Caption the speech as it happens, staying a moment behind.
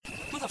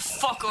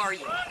fuck are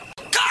you?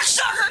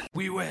 Cocksucker!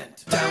 We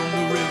went down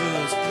the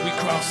rivers, we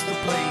crossed the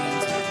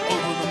plains,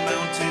 over the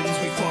mountains,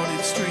 we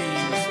forded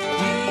streams.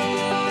 We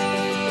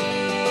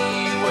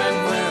went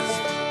west.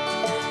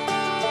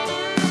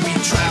 We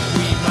trapped,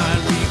 we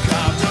mined, we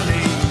carved our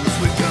names.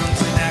 With guns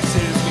and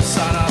axes, we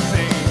sought our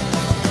fame.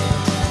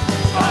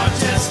 Our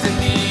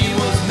destiny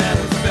was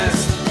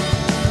manifest.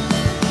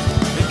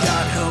 And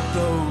God help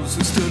those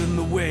who stood in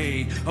the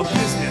way of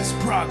business,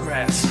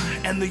 progress,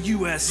 and the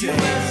USA.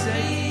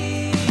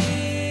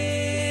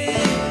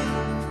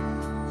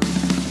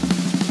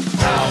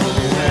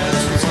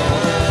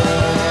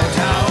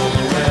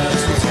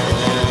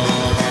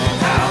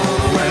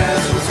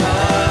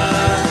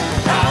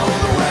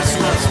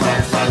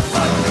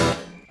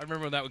 I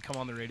remember when that would come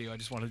on the radio. I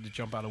just wanted to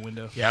jump out a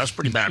window. Yeah, it was a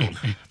pretty bad one.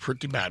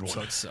 Pretty bad one.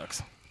 So it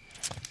sucks.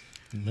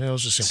 It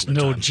was a simple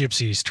No time.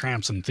 gypsies,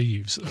 tramps, and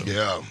thieves. So.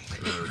 Yeah.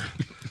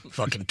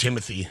 Fucking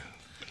Timothy.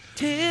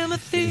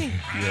 Timothy.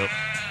 Yep.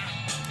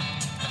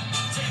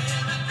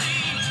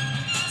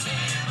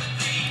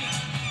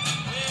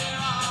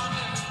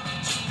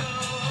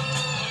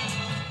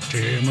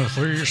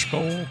 Timothy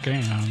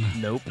Spokane.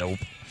 Nope. Nope.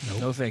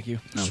 No, thank you.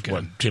 Okay.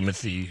 What,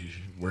 Timothy,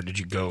 where did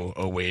you go?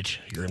 Oh, wait,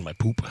 you're in my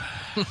poop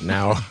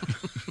now.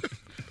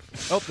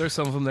 Oh, there's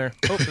some of them there.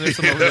 Oh, there's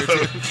some over there,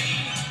 too.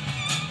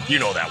 You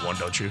know that one,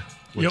 don't you?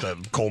 With Yep.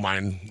 the coal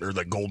mine or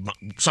the gold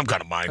mine, some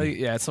kind of mine.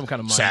 Yeah, it's some kind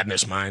of mine.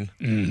 Sadness mine.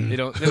 They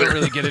don't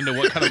really get into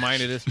what kind of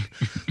mine it is.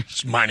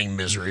 It's mining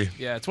misery.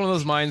 Yeah, it's one of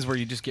those mines where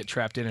you just get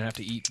trapped in and have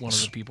to eat one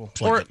of the people.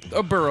 like Or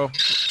a burrow.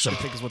 Some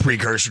think is what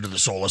precursor to the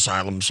Soul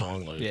Asylum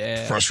song. Like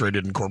Yeah.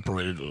 Frustrated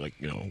Incorporated. Like,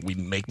 we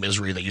make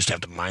misery. They used to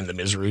have to mine the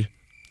misery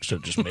instead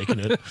of just making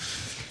it.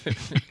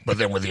 But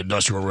then with the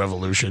Industrial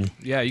Revolution,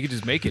 Yeah, you can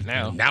just make it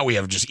now. now we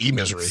have just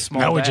e-misery.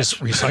 Small Now we batch. just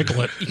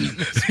recycle it.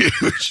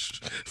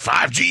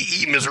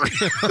 5G e-misery.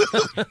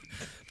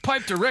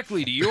 Pipe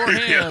directly to your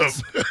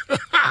hands.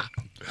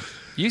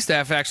 You used to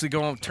have to actually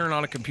go and turn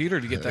on a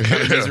computer to get that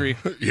kind of misery.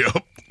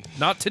 Yep.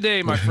 Not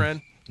today, my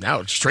friend.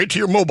 Now it's straight to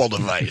your mobile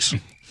device.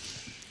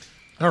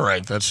 All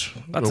right, that's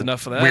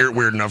enough of that.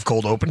 Weird enough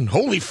cold open.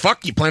 Holy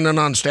fuck, you planning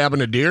on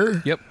stabbing a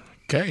deer? Yep.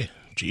 Okay,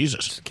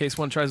 Jesus. In case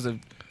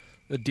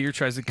a deer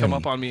tries to come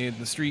up on me in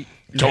the street.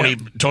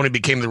 Tony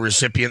became the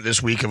recipient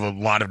this week of a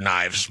lot of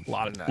knives. A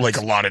lot of knives. Like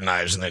a lot of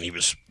knives, and then he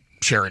was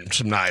sharing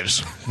some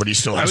knives, but he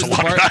still I has was, a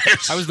lot of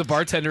knives. I was the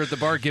bartender at the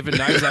bar giving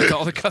knives out to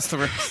all the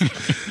customers.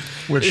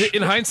 Which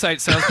In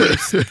hindsight,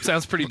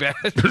 sounds pretty bad.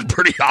 was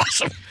pretty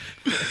awesome.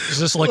 Is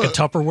this like a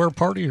Tupperware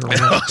party or what?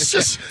 I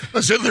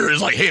was in there,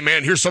 it's like, hey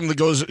man, here's something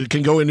that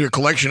can go into your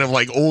collection of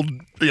like old,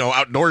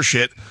 outdoor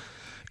shit,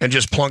 and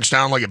just plunks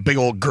down like a big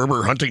old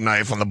Gerber hunting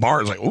knife on the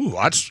bar. It's like, ooh,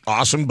 that's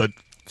awesome, but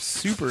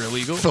Super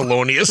illegal.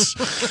 felonious.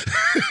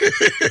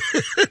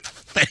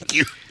 Thank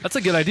you. That's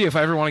a good idea. If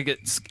I ever want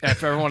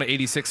to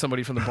 86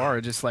 somebody from the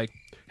bar, just like,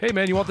 hey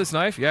man, you want this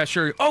knife? Yeah,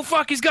 sure. Oh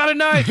fuck, he's got a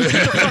knife. Get the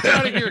fuck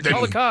out of here.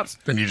 Call the cops.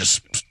 Then you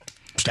just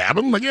stab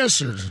him, I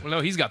guess. Or... Well, no,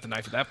 he's got the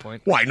knife at that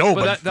point. Well, I know,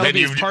 but that'll then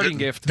be his parting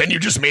gift. Then you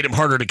just made him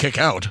harder to kick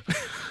out.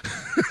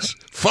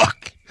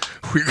 Fuck.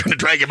 We're going to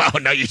drag him out,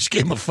 and now you just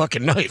gave him a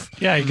fucking knife.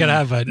 Yeah, you gotta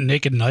have a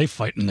naked knife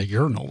fight in the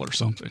urinal or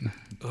something.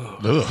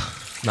 Ugh.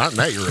 Not in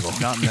that urinal.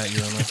 Not in that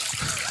urinal.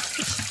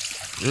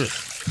 Ugh.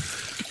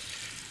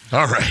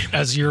 All right.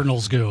 As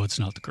urinals go, it's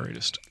not the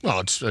greatest. Well,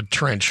 it's a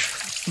trench.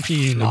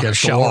 Peeing on a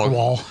Against the shower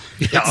wall.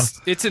 Yeah.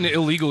 It's an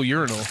illegal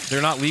urinal.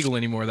 They're not legal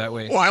anymore that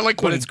way. Well, I like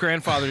but when it's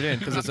grandfathered in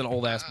because it's an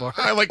old ass bar.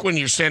 I like when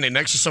you're standing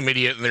next to some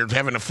idiot and they're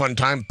having a fun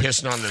time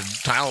pissing on the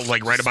tile,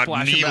 like right about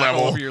Splashing knee back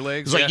level. all over your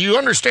legs, It's like, yeah. you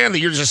understand that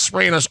you're just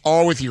spraying us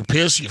all with your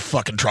piss, you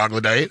fucking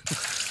troglodyte.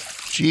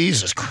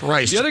 Jesus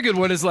Christ. The other good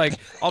one is like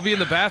I'll be in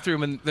the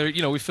bathroom and there,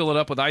 we fill it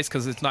up with ice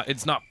because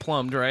it's not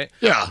plumbed, right?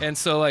 Yeah. And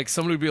so like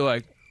somebody would be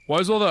like, "Why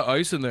is all that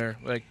ice in there?"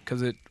 Like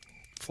because it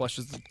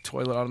flushes the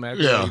toilet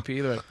automatically Yeah. when you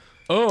pee. They're like,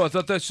 "Oh, I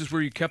thought that's just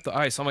where you kept the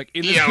ice." I'm like,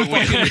 in this Yeah,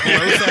 fucking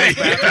gross ass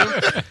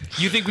bathroom.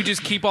 You think we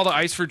just keep all the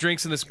ice for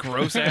drinks in this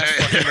gross ass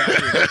fucking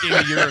bathroom in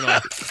the urinal?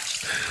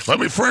 Let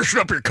me freshen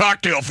up your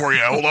cocktail for you.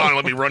 Hold on,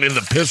 let me run in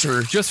the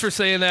pisser. Just for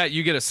saying that,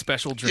 you get a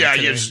special drink. Yeah,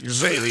 today. you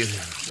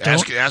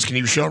say, asking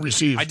you shall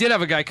receive. I did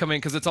have a guy come in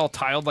because it's all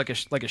tiled like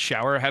a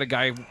shower. I had a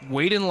guy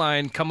wait in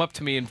line, come up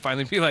to me, and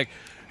finally be like,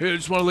 "Hey, I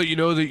just want to let you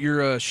know that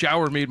your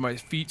shower made my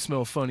feet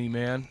smell funny,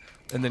 man."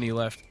 And then he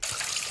left.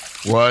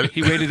 What?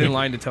 He waited in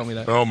line to tell me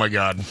that. Oh my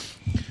God.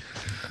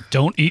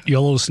 Don't eat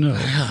yellow snow.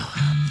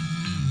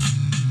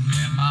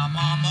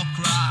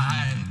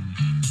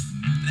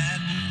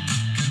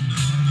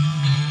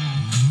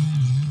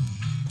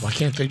 Why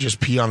can't they just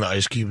pee on the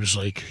ice cubes?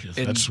 Like,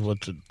 that's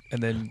what the...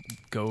 And then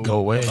go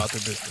away. about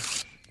their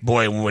business.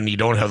 Boy, when you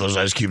don't have those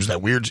ice cubes,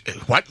 that weird...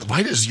 Why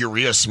does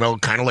urea smell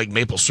kind of like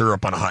maple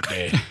syrup on a hot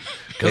day?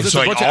 Because it's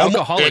a bunch of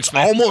alcoholics, It's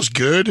man. almost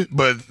good,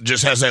 but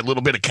just has that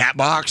little bit of cat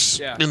box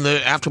Yeah. in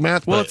the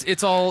aftermath. Well, but,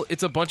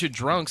 it's a bunch of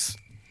drunks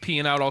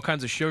peeing out all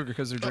kinds of sugar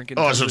because they're drinking.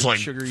 so tons it's of like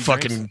sugary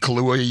fucking drinks.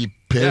 Kahlua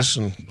piss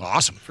and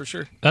awesome. For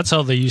sure. That's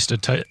how they used to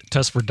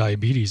test for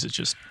diabetes. It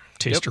just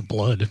tastes your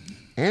blood.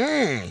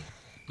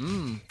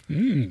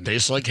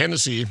 Tastes like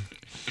Hennessy.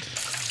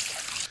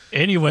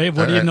 Anyway,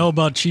 what do you know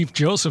about Chief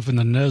Joseph in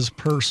the Nez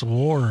Perce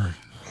War?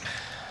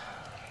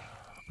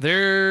 Isn't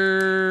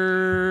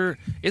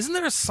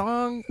there a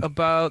song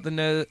about the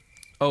Nez?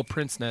 Oh,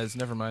 Prince Nez.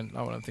 Never mind.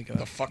 Not what I'm thinking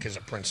The of. fuck is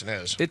a Prince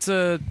Nez? It's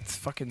a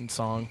fucking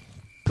song.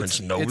 Prince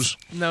Nose?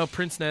 No,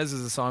 Prince Nez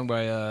is a song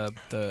by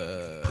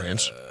the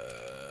Prince?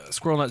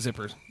 Squirrel Nut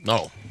Zippers.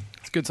 No.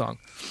 It's a good song.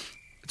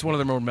 It's one of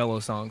their more mellow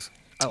songs.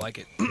 I like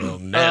it. Well,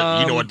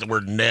 Nez, you know what the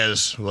word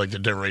Nez, like the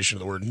derivation of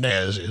the word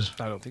Nez is?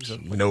 I don't think so.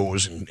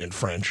 Nose in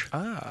French.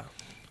 Ah,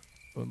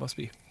 well, it must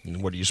be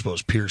And what do you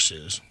suppose Pierce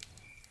is?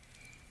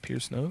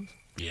 Pierce Nose.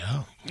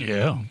 Yeah.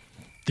 Yeah.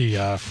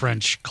 The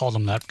French called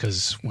them that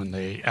because when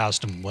they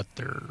asked them what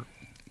their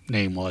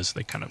name was,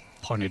 they kind of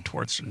pointed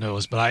towards their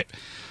nose. But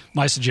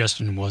my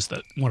suggestion was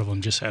that one of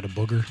them just had a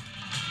booger.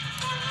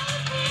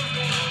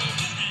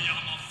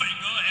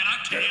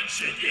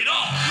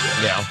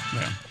 Yeah.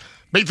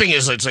 Big thing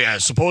is, it's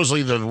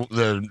supposedly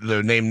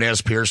the name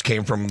Nez Pierce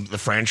came from the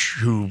French,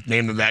 who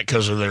named them that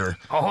because of their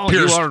Oh,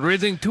 pierced, you are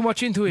reading too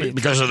much into it.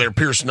 because of their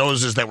pierced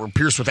noses that were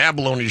pierced with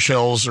abalone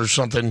shells or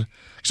something.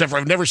 Except for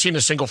I've never seen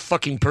a single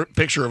fucking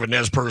picture of a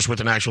Nez Perce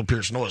with an actual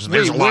pierced nose. And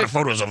there's a lot of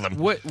photos of them.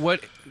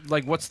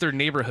 What's their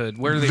neighborhood?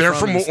 Where are they They're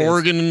from? from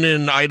Oregon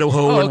and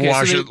Idaho and okay, so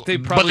Washington, they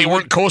but probably they weren't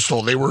weren't-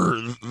 coastal. They were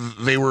in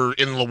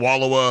the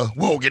Wallowa.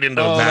 We'll get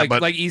into Oh, that,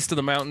 but like east of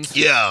the mountains.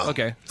 yeah.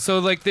 Okay, so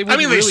like they. I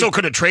mean, they really, still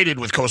could have traded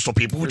with coastal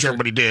people, which sure.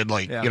 everybody did.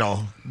 Like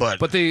Yeah. but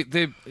But they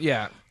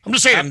yeah. I'm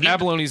just saying.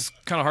 Abalone's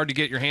kind of hard to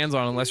get your hands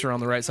on unless you're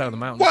on the right side of the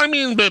mountain. Well, I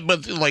mean, but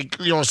like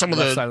some of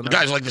Left the side of the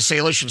guys like the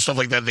Salish and stuff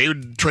like that, they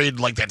would trade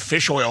like that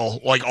fish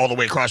oil like all the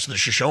way across to the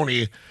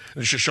Shoshone. And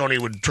the Shoshone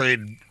would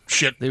trade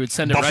shit. They would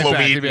send it right buffalo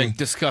back. meat They'd be like, and-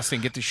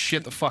 disgusting. Get this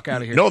shit the fuck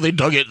out of here. no, they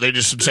dug it. They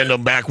just send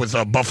them back with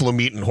buffalo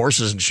meat and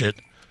horses and shit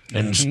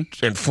and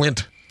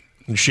flint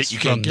and shit you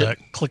From can't the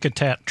get.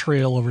 Klickitat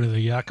Trail over to the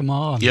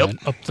Yakima, and Yep. then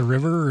up the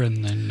river,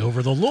 and then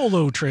over the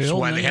Lolo Trail, That's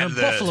why and they then had the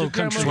the Buffalo Grandma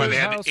Country. That's why they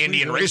had House the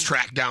Indian we go.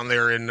 racetrack down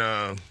there in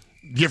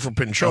Gifford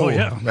Pinchot Oh,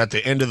 yeah. at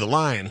the end of the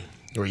line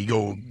where you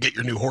go get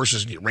your new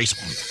horses and you race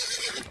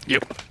them.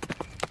 Yep.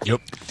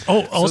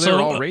 Oh, So also,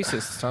 they're all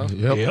racists, huh?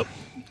 Yep.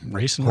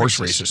 Racing Horse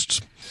racists.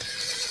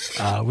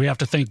 racists. We have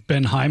to thank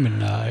Ben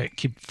Hyman. I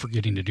keep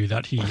forgetting to do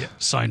that. He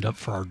signed up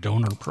for our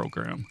donor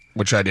program.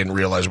 Which I didn't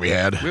realize we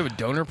had. We have a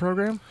donor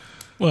program.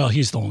 Well,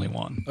 he's the only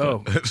one. Oh,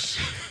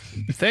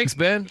 thanks,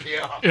 Ben.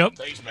 Yeah. Yep.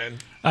 Thanks, man.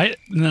 And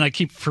then I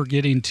keep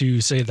forgetting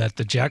to say that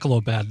the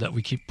Jackalope ad that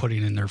we keep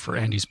putting in there for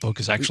Andy's book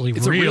is actually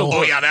It's a real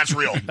Oh yeah, that's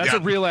real. That's yeah. a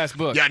real ass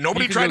book. Yeah,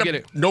 nobody You can tried go to get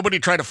it. nobody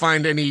tried to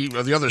find any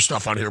of the other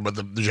stuff on here, but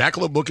the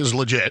Jackalope book is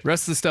legit,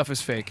 Rest of the stuff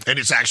is fake. and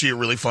it's actually a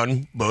really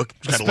fun book.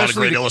 It's got a lot of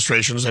Especially great the-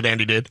 illustrations that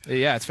Andy did.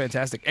 Yeah, it's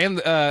fantastic, and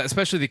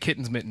especially the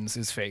kitten's mittens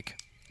is fake.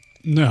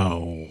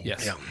 No.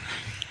 Yes, Yeah.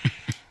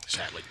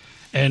 Sadly.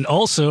 And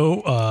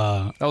also,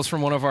 that was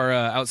from one of our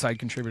outside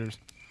contributors,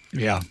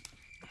 yeah,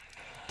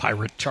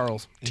 Pirate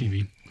Charles.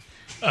 TV.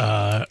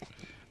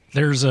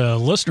 There's a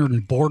listener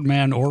in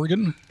Boardman,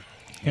 Oregon.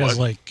 He has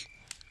What?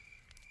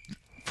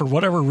 for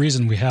whatever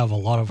reason, we have a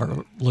lot of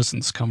our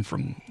listens come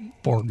from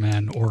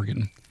Boardman,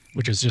 Oregon,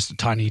 which is just a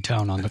tiny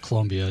town on the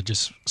Columbia,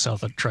 just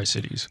south of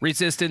Tri-Cities.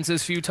 Resistance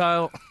is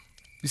futile.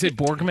 You say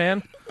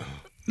Borgman?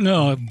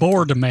 No,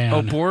 Boardman.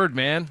 Oh, bored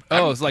man.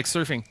 Oh, it's like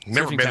surfing.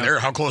 Never Surfing been town. there.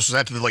 How close is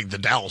that to the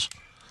Dalles?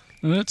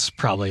 It's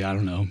probably, I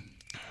don't know,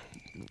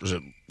 Was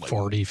it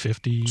 40,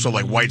 50. so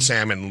like White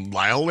Sam and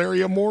Lyle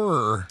area more?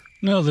 Or?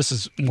 No, this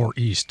is more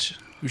east.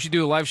 We should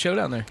do a live show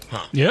down there.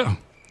 Yeah.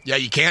 Yeah,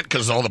 you can't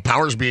because all the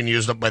power's being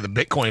used up by the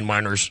Bitcoin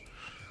miners.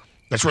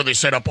 That's where they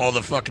set up all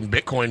the fucking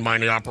Bitcoin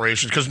mining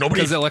operations because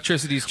nobody Because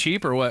electricity's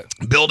cheap, or what?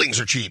 buildings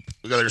are cheap.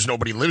 There's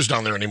nobody lives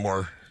down there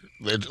anymore.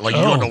 Like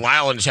you Oh. go to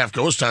Lyle and it's half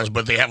ghost towns,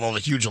 but they have all the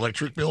huge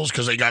electric bills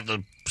because they got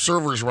the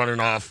servers running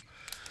off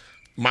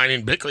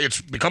mining Bitcoin.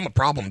 It's become a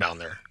problem down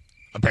there.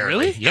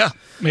 Apparently, Really? yeah.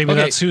 Maybe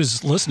Okay. that's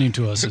who's listening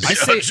to us. Is I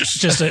say-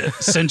 just a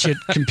sentient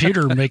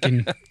computer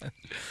making.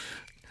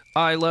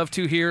 I love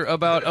to hear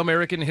about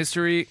American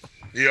history.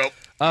 Yep.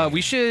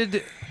 We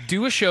should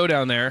do a show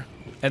down there,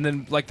 and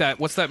then like that.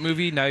 What's that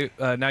movie?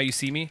 Now You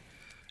See Me,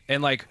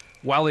 and like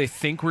while they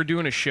think we're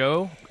doing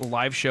a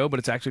live show, but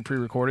it's actually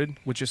pre-recorded,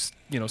 which is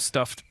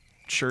stuffed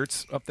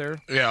shirts up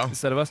there. Yeah.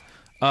 Instead of us,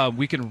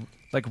 we can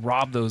like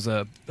rob those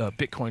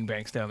Bitcoin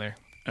banks down there.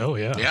 Oh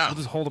yeah. Yeah. We'll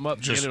just hold them up,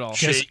 Just get it all.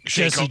 shake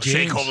Jesse all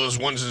James. those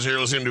ones and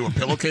zeros into a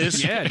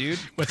pillowcase. Yeah, dude.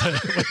 With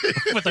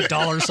a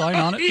dollar sign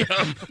on it.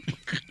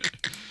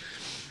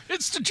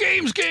 It's the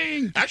James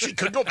Gang. Actually,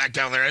 could go back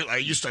down there. I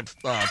used to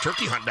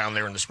turkey hunt down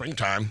there in the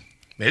springtime.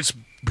 It's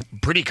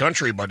pretty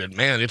country, but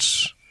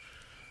there's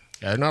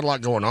not a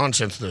lot going on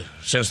since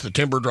the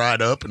timber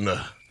dried up and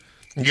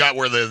you got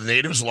where the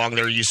natives along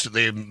there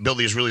they build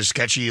these really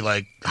sketchy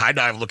like high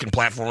dive looking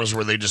platforms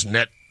where they just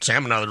net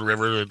salmon out of the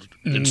river.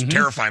 It's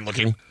terrifying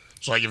looking.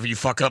 So like if you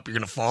fuck up, you're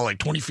gonna fall like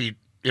 20 feet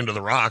into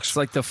the rocks. It's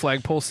like the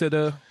flagpole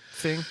sitta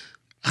thing,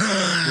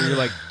 where you're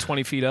like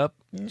 20 feet up,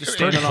 just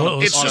standing on.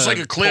 close. It's on just like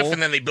a cliff, pole.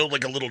 and then they build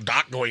like a little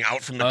dock going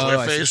out from the Oh, cliff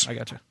I see. face. I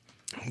gotcha.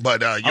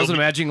 But I was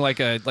imagining like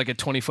a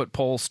 20-foot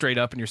pole straight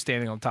up, and you're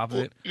standing on top of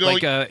it, you know,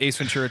 like Ace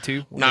Ventura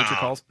 2. Nature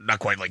Calls. not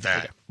quite like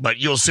that. Okay. But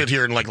you'll sit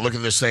here and like look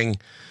at this thing,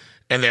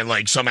 and then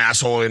like some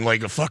asshole in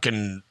like a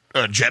fucking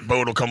jet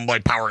boat will come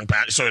like powering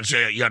past. So it's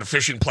you got a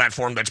fishing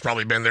platform that's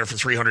probably been there for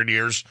 300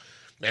 years,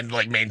 and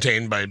like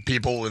maintained by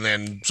people, and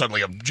then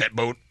suddenly a jet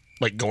boat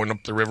like going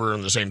up the river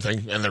and the same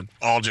thing, and they're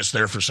all just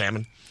there for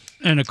salmon.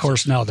 And of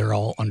course now they're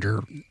all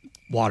under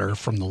water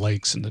from the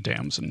lakes and the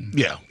dams and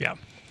yeah.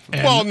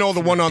 And well, no,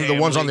 the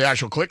ones on the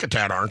actual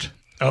Klickitat aren't.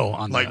 Oh,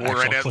 on like the we're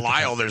right at Klickitat.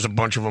 Lyle. There's a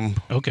bunch of them.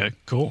 Okay,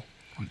 cool.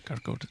 I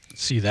gotta go to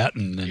see that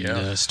and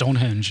then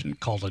Stonehenge and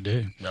call it a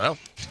day. Well,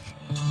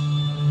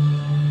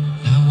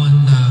 No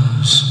one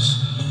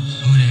knows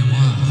who they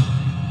were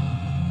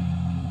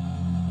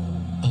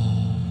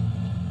or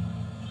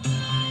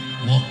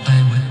what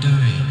they were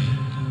doing,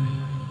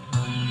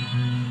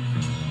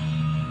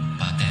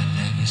 but their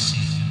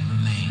legacy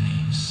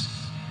remains.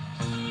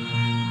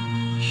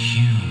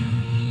 Hewn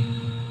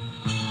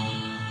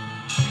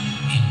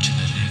into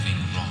the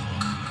living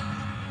rock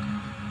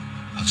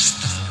of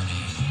Stone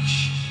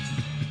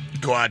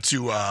Age. go out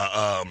to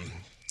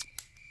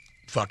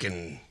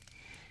fucking.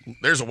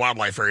 There's a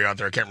wildlife area out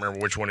there. I can't remember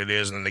which one it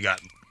is, and then they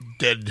got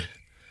dead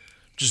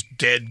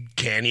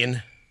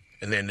canyon,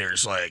 and then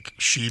there's like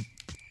sheep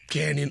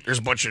canyon. There's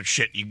a bunch of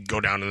shit. You go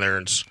down in there,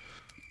 and it's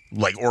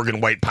like Oregon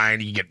white pine.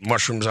 You get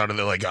mushrooms out of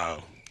there, like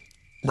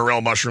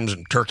morel mushrooms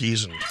and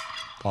turkeys and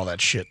all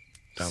that shit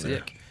down there.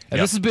 Sick. And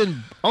this has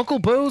been Uncle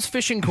Bo's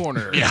Fishing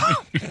Corner. Yeah.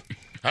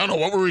 I don't know,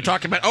 what were we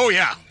talking about? Oh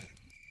yeah,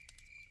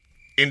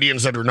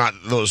 Indians that are not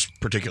those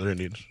particular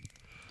Indians.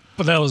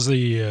 But that was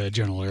the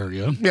general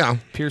area. Yeah.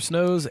 Pierce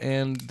Nose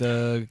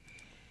and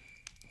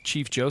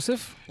Chief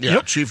Joseph. Yeah.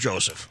 Yep. Chief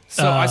Joseph.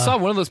 So I saw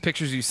one of those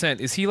pictures you sent.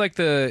 Is he like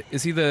the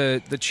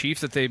chief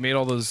that they made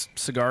all those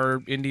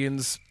cigar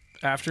Indians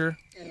after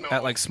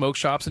at like smoke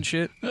shops and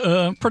shit?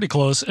 Pretty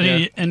close.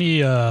 Any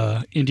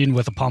Indian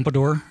with a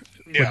pompadour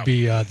would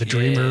be the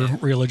Dreamer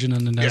religion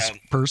in the Nez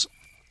Perce.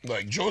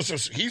 Like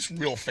Joseph's, he's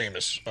real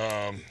famous.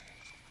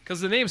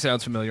 Because the name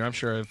sounds familiar. I'm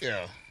sure I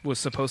Yeah. was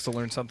supposed to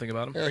learn something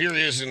about him. Well, here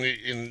he is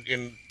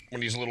in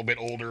when he's a little bit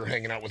older,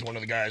 hanging out with one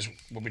of the guys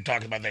we'll be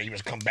talking about that he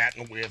was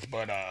combatant with.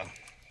 But let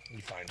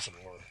me find some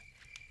more.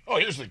 Oh,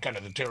 here's the kind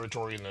of the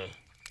territory in the.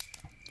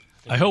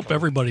 I hope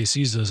everybody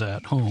sees this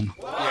at home.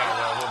 Yeah,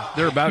 well,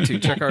 They're about to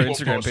check our we'll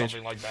Instagram post page.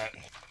 something like that.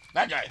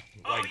 That guy.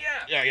 Like,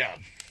 yeah.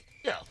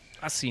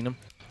 I seen him.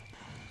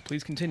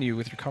 Please continue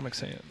with your Comic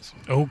Sans.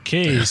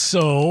 Okay,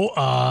 so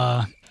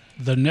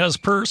the Nez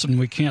Perce, and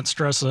we can't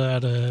stress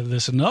that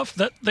this enough,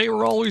 that they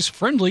were always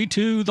friendly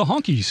to the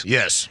honkies.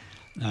 Yes.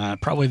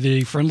 Probably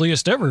the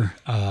friendliest ever.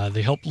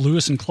 They helped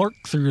Lewis and Clark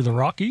through the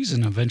Rockies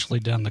and eventually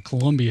down the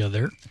Columbia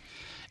there.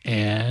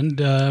 And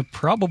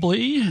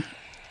probably,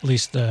 at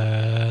least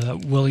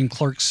William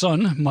Clark's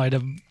son, might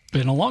have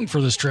been along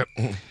for this trip,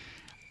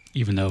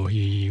 even though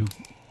he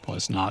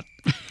was not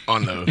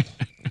On the.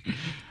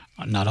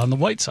 not on the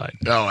white side.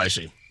 Oh, I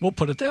see. We'll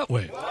put it that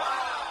way.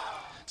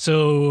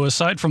 So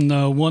aside from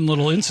the one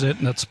little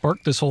incident that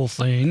sparked this whole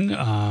thing,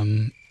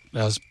 that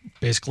was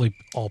basically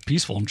all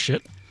peaceful and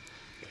shit.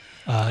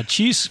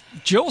 Chief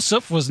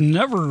Joseph was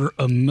never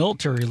a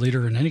military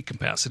leader in any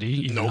capacity,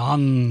 even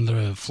on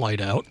the flight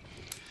out.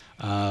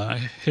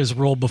 His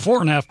role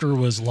before and after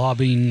was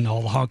lobbying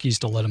all the honkies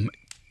to let him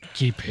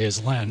keep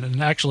his land.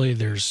 And actually,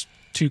 there's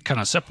two kind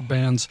of separate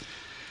bands.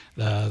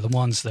 The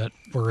ones that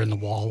were in the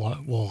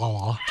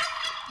Walla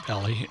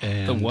Valley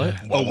and The what?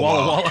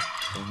 Walla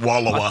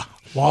Walla Walla.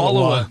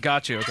 Walla.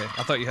 Got you. Okay.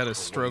 I thought you had a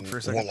stroke for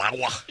a second.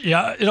 Walla.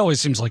 Yeah, it always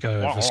seems like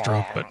a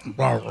stroke, but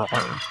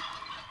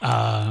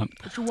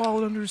Put your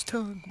wallet under his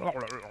tongue.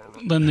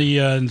 then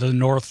the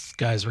north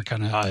guys were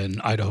kind of in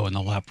Idaho and the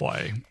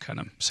Lapwai kind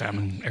of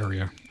salmon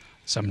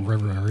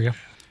river area.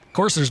 Of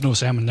course, there's no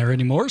salmon there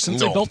anymore since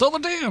they No. built all the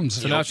dams.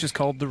 So now it's just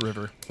called the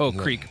river. Oh,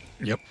 creek.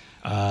 Yep.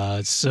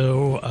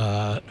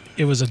 So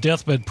it was a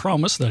deathbed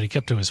promise that he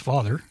kept to his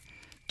father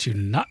to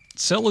not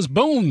sell his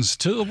bones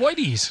to the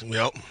whiteys.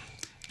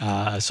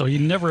 Yep. So he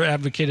never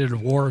advocated a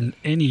war in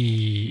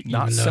any.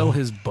 Not even sell though-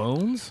 his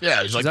bones?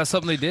 Yeah, he's like, Is that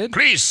something they did?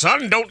 please,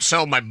 son, don't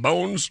sell my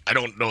bones. I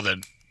don't know that.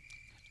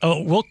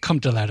 Oh, we'll come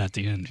to that at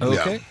the end.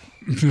 Okay.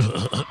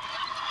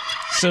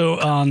 So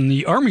on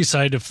the Army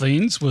side of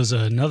things was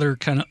another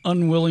kind of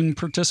unwilling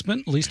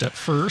participant, at least at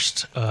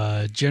first,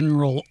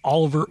 General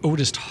Oliver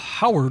Otis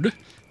Howard.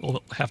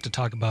 We'll have to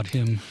talk about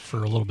him for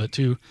a little bit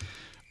too.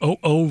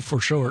 OO for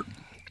short.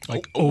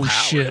 Like, Oh, oh, Howard.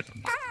 shit.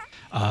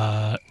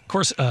 Of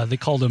course, they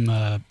called him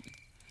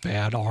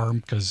Bad Arm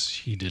because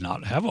he did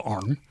not have an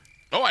arm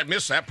Oh, I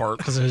missed that part.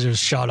 because it was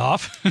just shot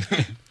off.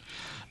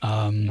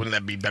 Wouldn't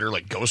that be better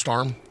like Ghost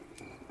Arm?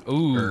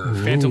 Ooh,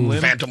 Phantom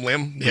Limb. Phantom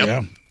Limb? Yep.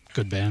 Yeah,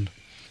 good band.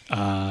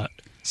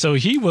 So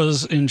he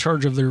was in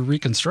charge of their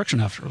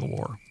reconstruction after the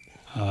war.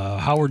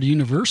 Howard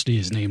University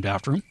is named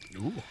after him.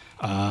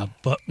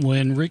 But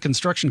when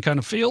reconstruction kind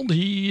of failed,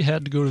 he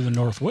had to go to the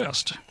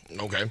Northwest.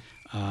 Okay.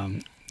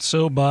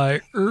 So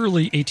by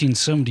early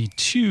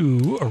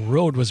 1872, a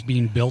road was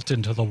being built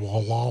into the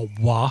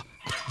Wallowa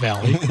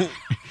Valley.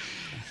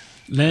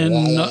 Then,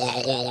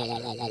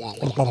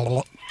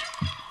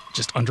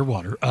 just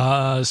underwater.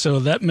 So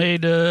that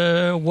made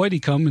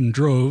Whitey come in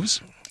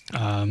droves.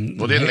 Well,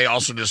 didn't they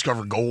also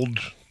discover gold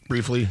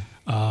briefly?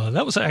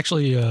 That was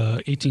actually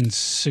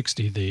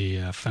 1860.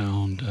 They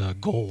found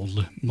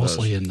gold,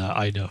 mostly in the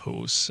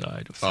Idaho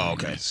side of things. Oh,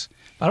 okay.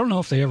 I don't know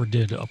if they ever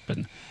did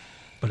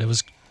but it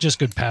was just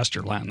good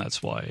pasture land.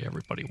 That's why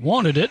everybody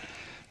wanted it.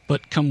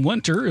 But come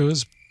winter, it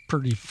was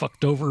pretty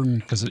fucked over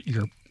because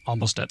you're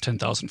almost at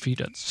 10,000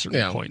 feet at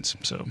certain points.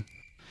 So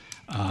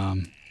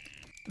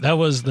that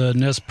was the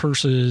Nez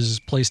Perce's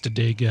place to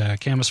dig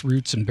camas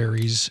roots and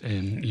berries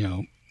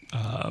and,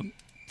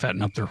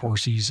 fatten up their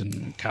horses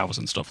and cows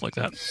and stuff like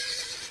that.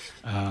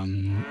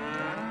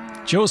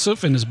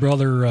 Joseph and his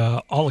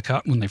brother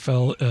Ollicott, when they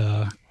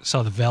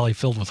saw the valley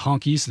filled with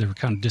honkies, they were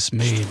kind of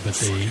dismayed, but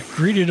they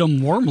greeted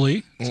him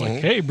warmly. It's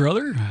like, hey,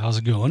 brother, how's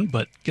it going?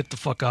 But get the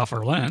fuck off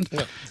our land.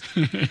 Yeah.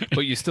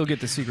 But you still get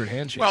the secret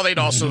handshake. Well, they'd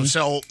also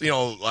sell,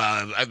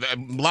 a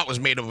lot was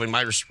made of in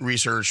my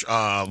research,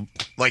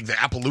 like the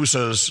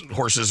Appaloosas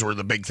horses were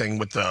the big thing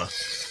with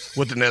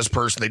the Nez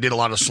Perce. They did a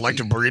lot of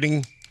selective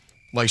breeding,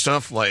 like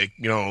stuff, like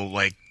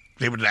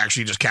they would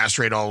actually just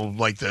castrate all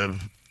like the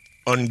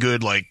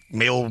ungood like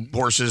male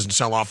horses and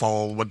sell off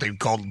all what they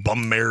called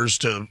bum mares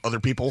to other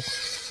people.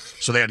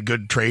 So they had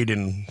good trade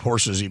in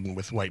horses even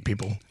with white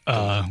people.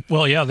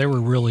 Well, yeah, they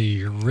were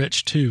really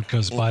rich too,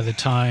 because by the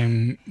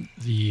time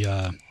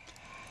the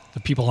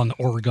people on the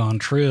Oregon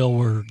Trail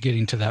were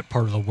getting to that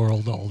part of the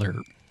world, all their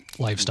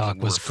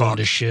livestock was going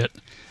to shit.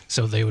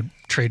 So they would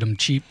trade them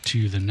cheap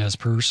to the Nez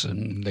Perce,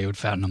 and they would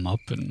fatten them up,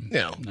 and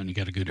then you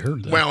got a good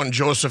herd there. Well, and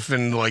Joseph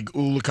and like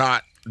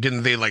Ollicott,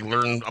 didn't they like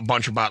learn a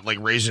bunch about like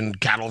raising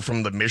cattle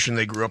from the mission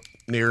they grew up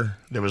near?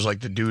 There was like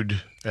the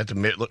dude at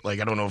the like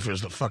I don't know if it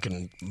was the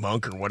fucking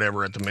monk or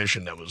whatever at the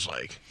mission that was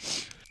like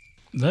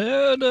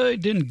that I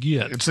didn't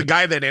get. It's the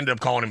guy that ended up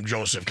calling him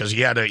Joseph because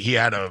he had a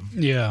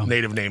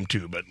native name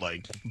too. But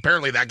like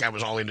apparently that guy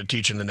was all into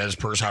teaching the Nez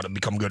Perce how to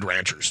become good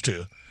ranchers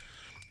too.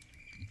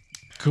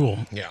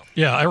 Cool.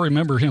 Yeah, I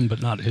remember him, but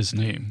not his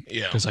name.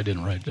 Yeah, because I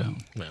didn't write it down.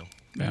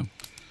 Yeah.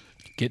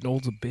 Getting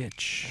old's a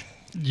bitch.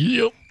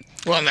 Yep.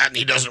 Well, and that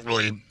he doesn't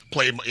really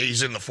play.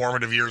 He's in the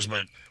formative years,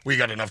 but we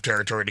got enough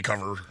territory to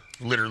cover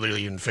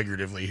literally and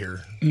figuratively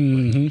here.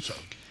 Mm-hmm.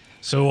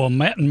 So a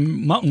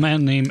mountain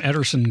man named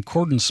Ederson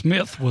Cordon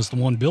Smith was the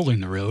one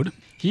building the road.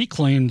 He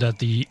claimed that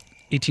the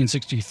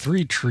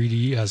 1863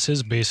 treaty as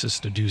his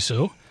basis to do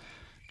so.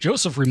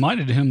 Joseph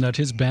reminded him that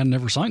his band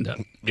never signed that.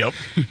 Yep.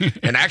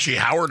 And actually,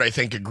 Howard, I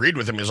think, agreed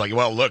with him. He's like,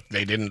 well, look,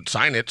 they didn't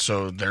sign it,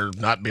 so they're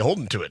not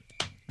beholden to it.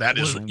 That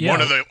is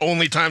one of the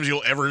only times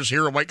you'll ever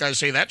hear a white guy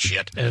say that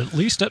shit. At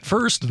least at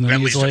first. And then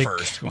he's like,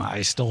 well,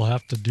 I still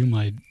have to do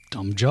my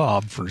dumb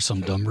job for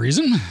some dumb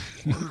reason.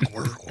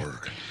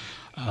 Work.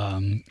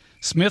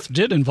 Smith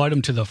did invite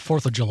him to the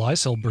 4th of July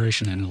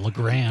celebration in La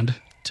Grande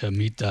to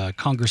meet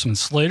Congressman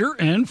Slater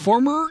and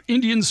former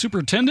Indian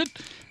Superintendent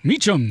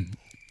Meacham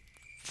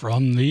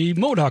from the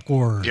Modoc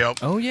War. Yep.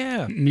 Oh,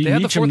 yeah. They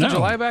had the 4th of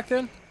July back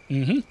then?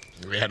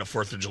 Mm-hmm. We had a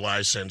 4th of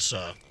July since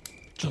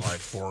July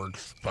 4th,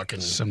 fucking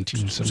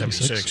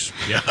 1776.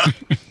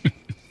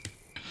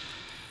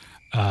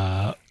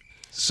 Yeah.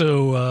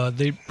 So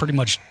they pretty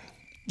much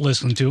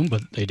listened to him,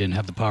 but they didn't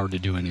have the power to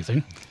do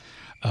anything.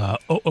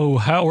 O.O.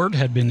 Howard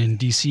had been in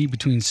D.C.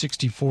 between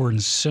 64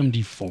 and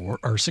 74,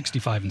 or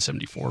 65 and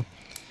 74.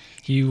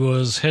 He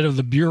was head of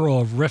the Bureau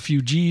of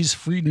Refugees,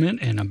 Freedmen,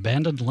 and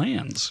Abandoned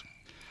Lands.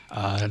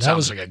 That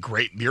sounds like a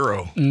great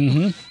bureau.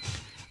 Mm-hmm.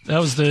 That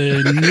was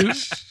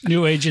the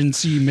new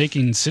agency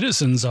making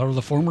citizens out of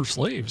the former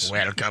slaves.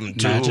 Welcome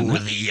to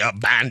the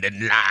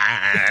abandoned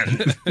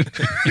land.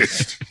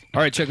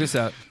 All right, check this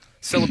out.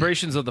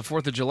 Celebrations of the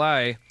 4th of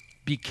July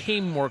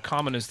became more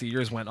common as the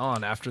years went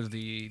on after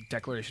the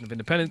Declaration of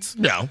Independence.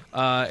 Yeah.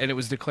 And it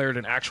was declared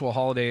an actual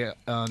holiday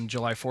on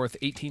July 4th,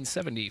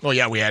 1870. Well,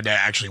 yeah, we had to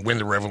actually win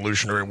the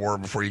Revolutionary War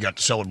before you got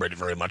to celebrate it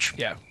very much.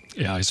 Yeah.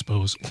 Yeah, I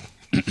suppose.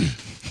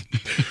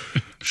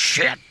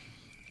 Shit.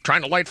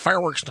 Trying to light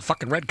fireworks, the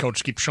fucking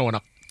redcoats keep showing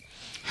up.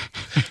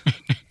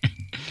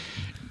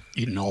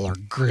 Eating all our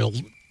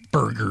grilled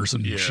burgers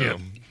and shit.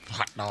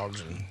 Hot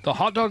dogs. The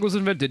hot dog was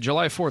invented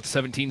July 4th,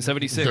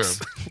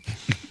 1776.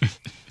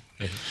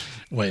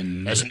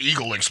 When as an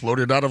eagle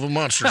exploded out of a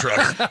monster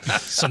truck.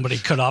 Somebody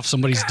cut off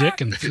somebody's dick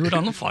and threw it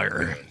on the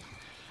fire.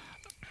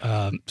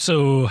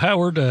 So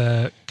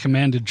Howard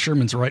commanded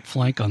Sherman's right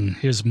flank on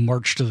his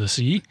march to the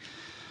sea.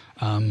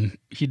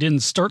 He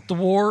didn't start the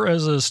war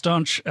as a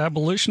staunch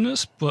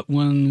abolitionist, but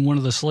when one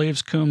of the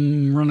slaves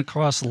come run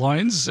across the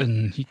lines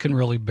and he couldn't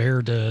really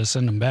bear to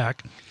send them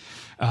back.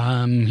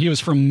 He was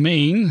from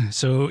Maine,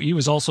 so he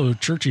was also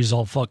churchy's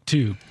all fuck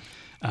too.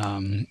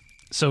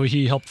 So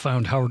he helped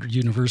found Howard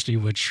University,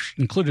 which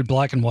included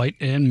black and white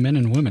and men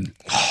and women.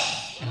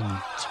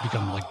 And it's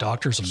become like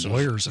doctors and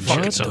lawyers and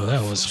shit, so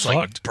that was fucked.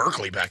 Like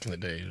Berkeley back in the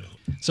day.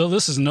 So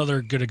this is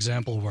another good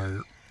example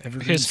where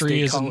Evergreen history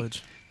State isn't...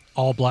 College.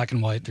 all black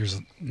and white. There's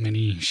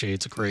many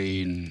shades of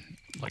gray and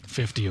like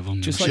 50 of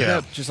them. Just like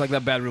Yeah. that. Just like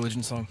that Bad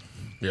Religion song.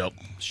 Yep.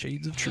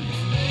 Shades of Truth.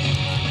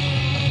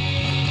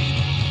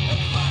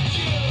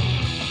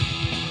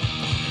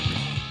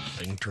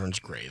 Everything turns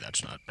gray.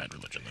 That's not Bad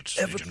Religion. That's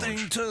Agent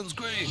Orange. turns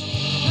gray.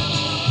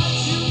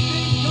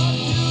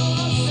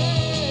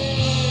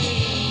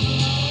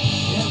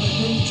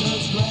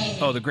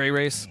 Oh, the Gray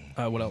Race.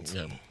 What else?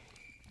 Yeah.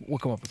 We'll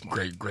come up with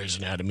more. Grey's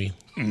Anatomy.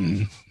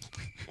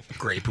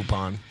 Grey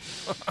Poupon.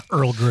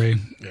 Earl Grey.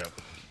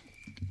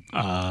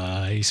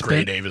 Yeah. He Gray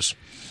spent Davis.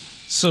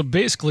 so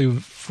basically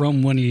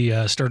from when he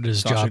started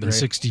his Sasha job in Grey.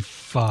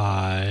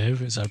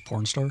 '65. Is that a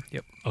porn star?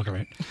 Yep. Okay,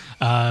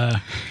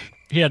 right.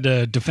 He had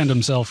to defend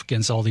himself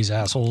against all these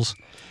assholes.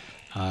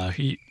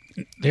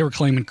 They were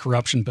claiming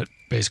corruption, but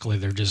basically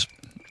they're just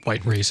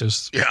white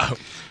racists. Yeah.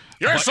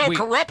 You're What- so wait.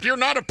 corrupt, you're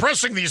not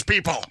oppressing these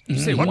people. Did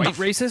you say What the white f-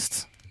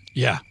 racists?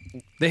 Yeah,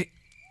 They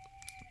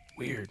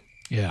weird.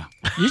 yeah.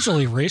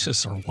 Usually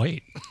racists are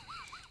white.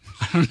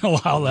 I don't know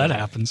how that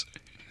happens.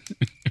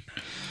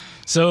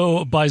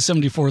 So by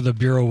 '74, the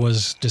Bureau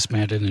was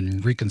disbanded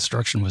and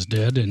Reconstruction was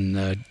dead,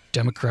 and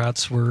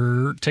Democrats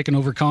were taking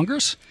over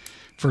Congress.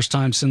 First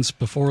time since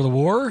before the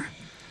war.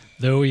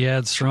 Though he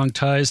had strong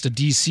ties to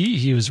D.C.,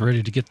 he was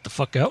ready to get the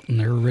fuck out, and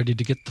they were ready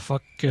to get the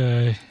fuck,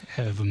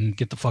 have him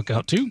get the fuck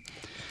out too.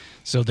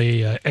 So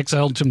they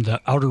exiled him to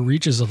the outer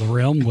reaches of the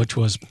realm, which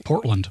was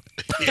Portland.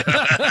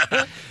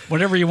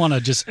 Whenever you want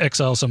to just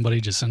exile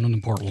somebody, just send them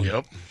to Portland.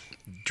 Yep.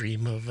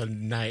 Dream of a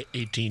night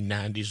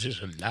 1890s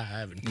is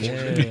alive in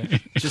Portland. Yeah.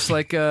 Just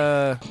like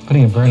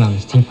Putting a burn on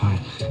this teapot.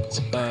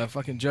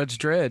 fucking Judge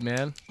Dredd,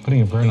 man.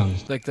 Putting a burn on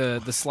this. Like the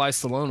Sly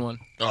Stallone one.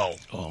 Oh.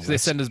 So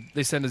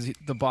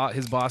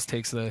his boss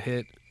takes the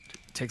hit,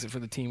 takes it for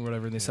the team or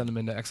whatever, and they send him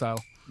into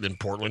exile, In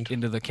Portland.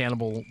 into the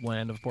cannibal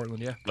land of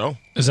Portland. Yeah. No.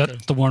 Is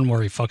that the one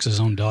where he fucks his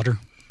own daughter?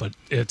 But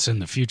it's in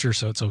the future,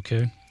 so it's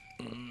okay.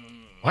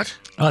 What?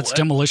 Oh, it's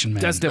Demolition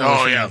Man. That's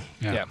Demolition Oh, yeah.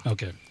 Man. Yeah. Yeah.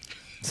 Okay.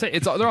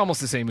 They're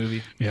almost the same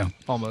movie. Yeah.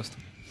 Almost.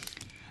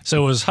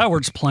 So it was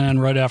Howard's plan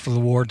right after the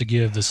war to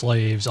give the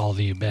slaves all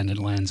the abandoned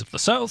lands of the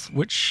South,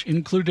 which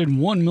included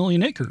 1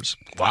 million acres.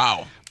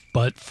 Wow.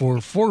 But for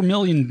 4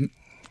 million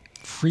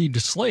freed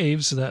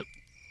slaves, that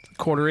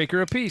Quarter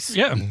acre apiece.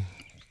 yeah,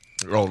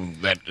 Oh,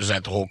 is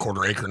that the whole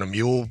quarter acre and a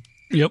mule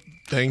yep.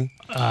 thing?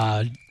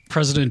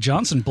 President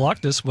Johnson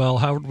blocked this while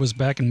Howard was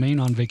back in Maine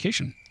on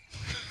vacation.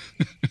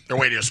 Or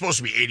wait, it was supposed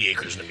to be 80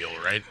 acres and a mule,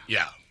 right?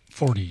 Yeah.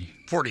 40.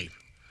 40.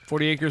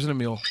 40 acres and a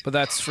mule. But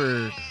that's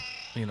for,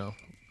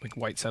 like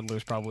white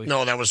settlers probably.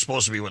 No, that was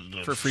supposed to be what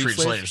the For freed freed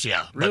slaves? slaves.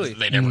 Yeah. Really? But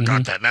they never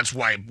got that. That's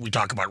why we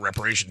talk about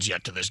reparations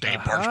yet to this day.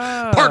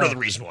 Part of the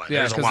reason why. Yeah,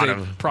 There's a because lot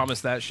they of.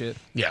 promised that shit.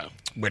 Yeah.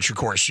 Which, of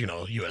course,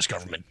 U.S.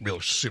 government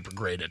real super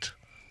great at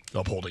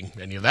upholding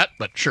any of that.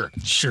 But sure.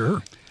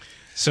 Sure.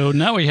 So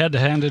now he had to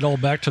hand it all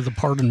back to the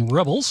pardoned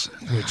rebels,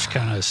 which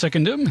kind of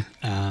sickened him.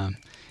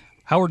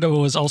 Howard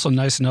was also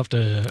nice enough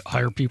to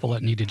hire people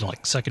that needed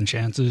like second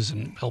chances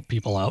and help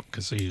people out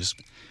because he's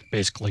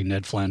basically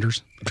Ned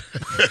Flanders.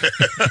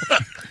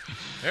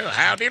 Well,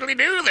 how diddly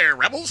do there,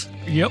 rebels?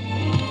 Yep.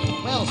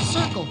 Well,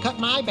 circle cut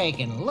my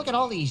bacon. Look at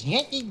all these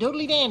Yankee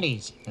doodly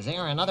dandies. Is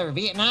there another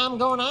Vietnam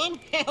going on?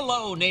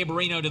 Hello,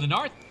 neighborino to the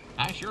north.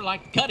 I sure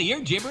like the cut of your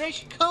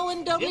gibberish.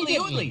 Cohen doodly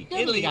Diddly diddly.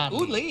 oodly, Doodly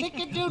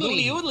oodly, doodly.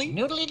 loony oodly,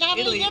 Noodly doodly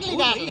diddly diddly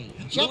oodly,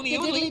 doodly. Chuck loony the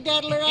oodly, diddly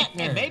daddler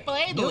Atner. maple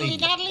Doodly oodly,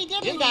 doodly diddly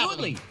diddly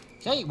doodly. oodly.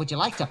 Say, would you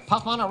like to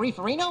puff on a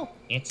reeferino?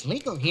 It's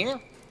legal here.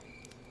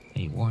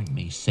 They warned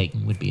me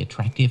Satan would be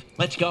attractive.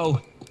 Let's go.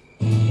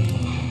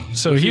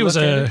 So he was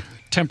a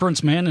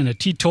temperance man and a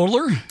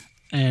teetotaler,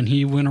 and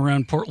he went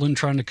around Portland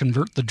trying to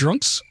convert the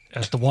drunks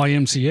at the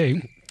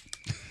YMCA,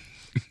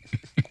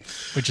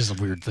 which is a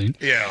weird thing.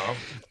 Yeah.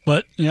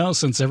 But,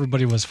 since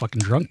everybody was fucking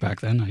drunk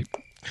back then,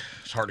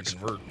 It's hard to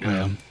convert.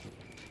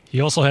 he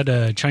also had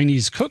a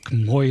Chinese cook,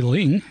 Moi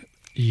Ling.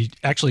 He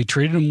actually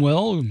treated him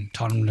well, and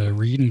taught him to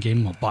read and gave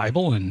him a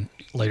Bible, and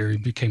later he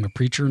became a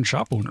preacher and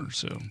shop owner.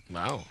 So,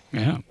 Wow.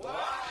 yeah.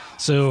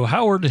 So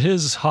Howard,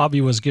 his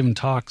hobby was giving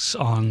talks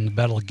on the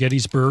Battle of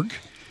Gettysburg,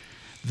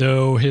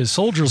 though his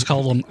soldiers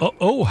called him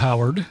 "Uh-oh,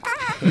 Howard."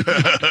 Do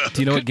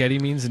you know what Getty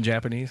means in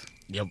Japanese?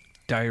 Yep.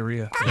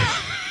 Diarrhea.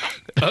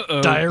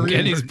 Uh-oh.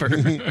 Diarrhea.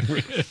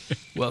 Gettysburg.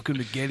 Welcome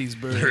to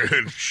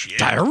Gettysburg. Shit.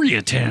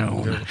 Diarrhea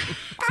Town.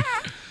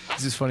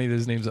 It's just funny that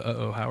his name's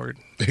Uh-oh Howard.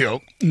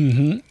 Yep.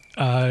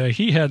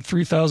 He had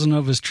 3,000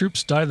 of his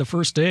troops die the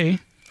first day,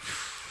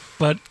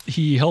 but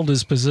he held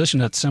his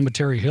position at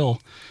Cemetery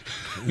Hill,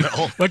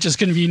 No. which is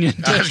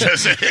convenient. I was gonna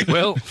say.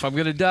 Well, if I'm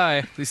going to die,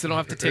 at least they don't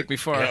have to take me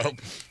far.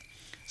 Yep.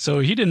 So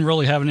he didn't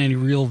really have any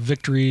real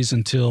victories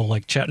until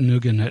like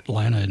Chattanooga and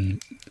Atlanta in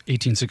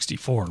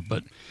 1864,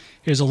 but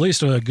he was at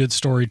least a good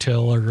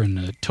storyteller and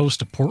a toast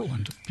to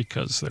Portland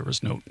because there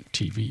was no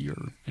TV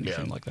or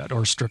anything Yeah. like that,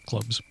 or strip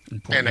clubs in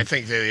Portland. And I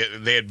think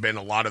they had been,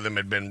 a lot of them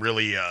had been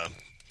really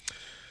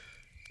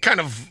kind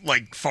of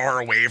like far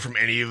away from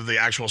any of the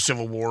actual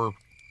Civil War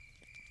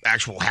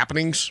actual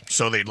happenings.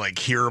 So they'd like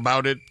hear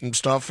about it and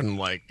stuff. And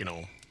like,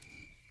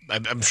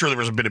 I'm sure there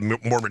was a bit of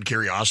morbid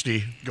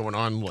curiosity going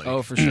on. Like,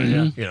 Oh, for sure.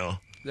 Yeah. you know,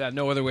 Yeah.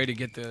 No other way to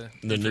get the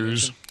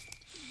news.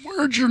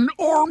 Where'd your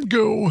arm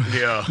go?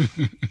 Yeah.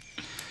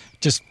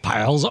 Just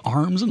piles of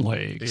arms and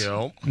legs. You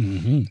know.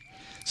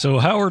 So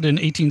Howard in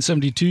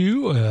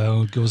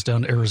 1872 goes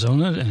down to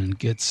Arizona and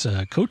gets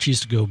Cochise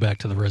to go back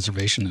to the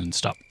reservation and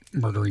stop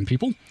murdering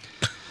people.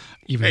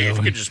 Even Hey, though, if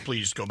you could just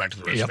please go back to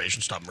the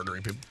reservation, stop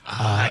murdering people.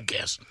 I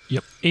guess.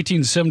 Yep.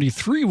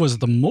 1873 was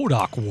the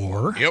Modoc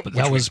War. Yep, But which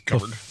that we was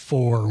covered.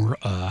 before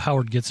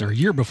Howard gets there, a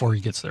year before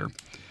he gets there.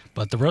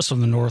 But the rest of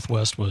the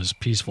Northwest was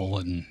peaceful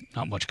and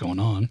not much going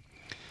on.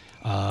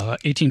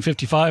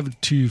 1855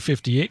 to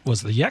 58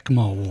 was the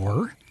Yakima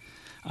War.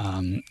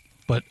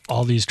 But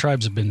all these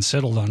tribes have been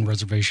settled on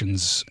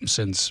reservations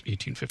since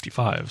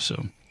 1855.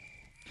 So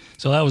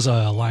that was a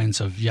alliance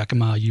of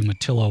Yakima,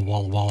 Umatilla,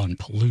 Walla Walla, and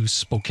Palouse,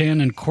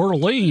 Spokane, and Coeur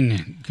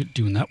d'Alene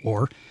doing that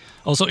war.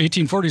 Also,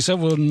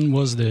 1847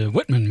 was the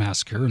Whitman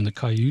Massacre and the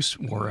Cayuse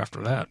War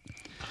after that.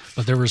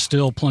 But there were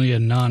still plenty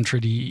of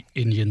non-treaty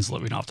Indians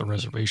living off the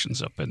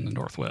reservations up in the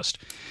Northwest,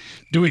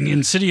 doing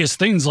insidious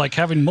things like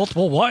having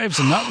multiple wives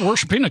and not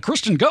worshiping a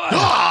Christian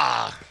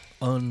God.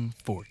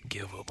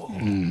 Unforgivable.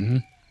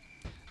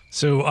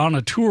 So on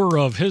a tour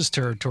of his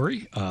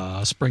territory,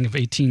 spring of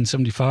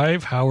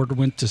 1875, Howard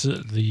went to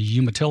the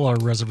Umatilla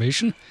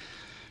Reservation.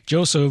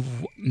 Joseph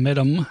met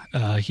him.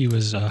 He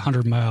was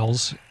 100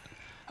 miles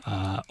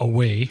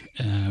away.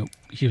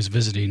 He was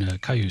visiting a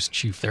Cayuse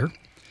chief there.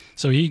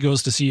 So he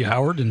goes to see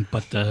Howard,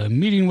 but the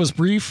meeting was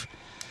brief.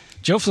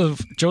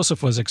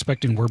 Joseph was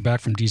expecting word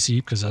back from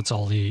D.C. because that's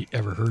all he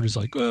ever heard. Is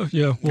like, oh,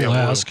 yeah, we'll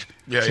ask.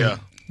 Yeah.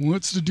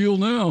 What's the deal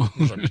now?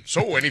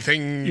 So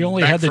anything? He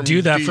only back had to from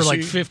do that for DC?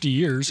 like 50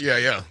 years.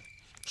 Yeah.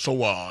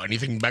 So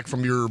anything back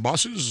from your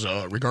bosses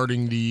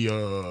regarding the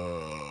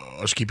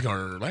us keeping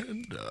our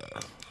land?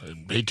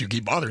 I hate to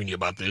keep bothering you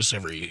about this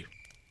every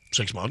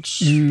 6 months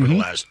for the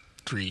last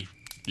 3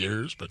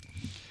 years, but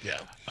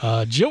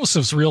yeah.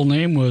 Joseph's real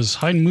name was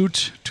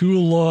Heinmut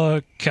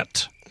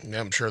Tulaket.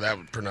 Yeah, I'm sure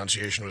that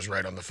pronunciation was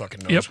right on the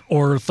fucking nose. Yep,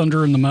 or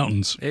Thunder in the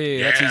Mountains.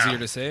 Hey, that's Yeah. easier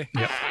to say.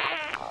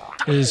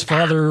 His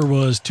father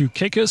was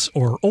Tukakis,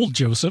 or Old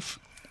Joseph.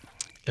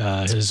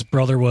 His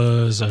brother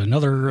was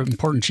another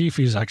important chief.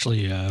 He was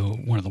actually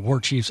one of the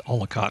war chiefs,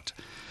 Ollicott.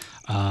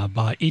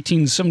 By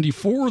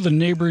 1874, the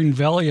neighboring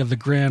valley of the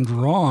Grand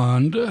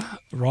Ronde.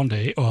 Grand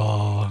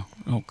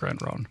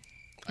Ronde.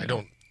 I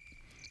don't.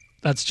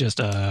 That's just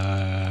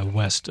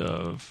west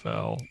of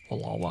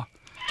Wallowa.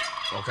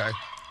 Okay.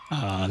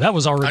 That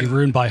was already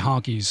ruined by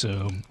honkies,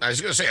 so... I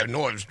was going to say, I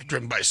know I was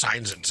driven by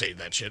signs that say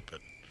that shit,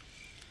 but...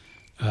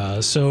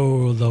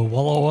 So the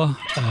Wallowa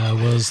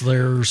was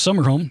their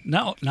summer home.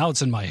 Now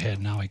it's in my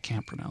head. Now I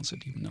can't pronounce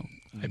it, even though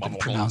I've been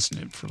pronouncing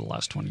it for the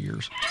last 20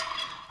 years.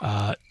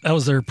 That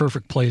was their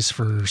perfect place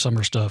for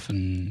summer stuff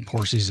and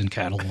horses and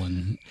cattle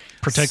and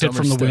protected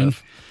Summer from the wind.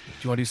 stuff. Do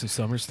you want to do some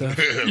summer stuff?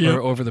 Yep.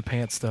 Or over the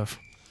pants stuff,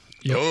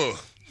 Yep. Oh,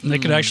 And they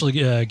could actually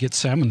get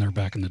salmon there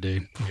back in the day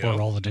before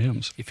all the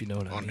dams. if you know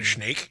what I on mean. the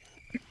snake?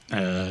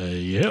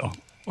 Yeah.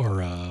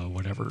 Or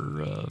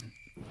whatever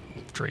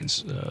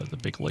drains the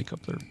big lake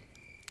up there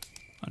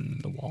on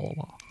the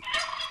Wallowa.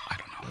 I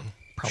don't know.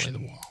 Probably the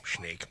Wall.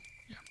 Snake.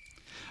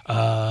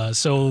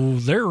 So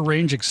their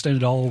range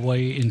extended all the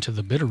way into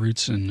the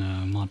Bitterroots in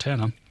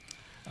Montana,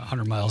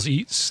 100 miles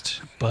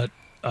east. But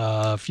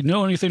if you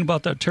know anything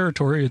about that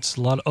territory, it's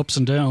a lot of ups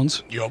and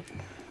downs, Yep.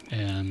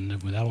 and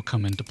that'll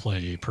come into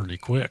play pretty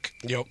quick.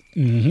 Yep.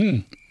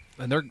 And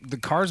the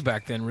cars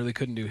back then really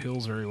couldn't do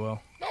hills very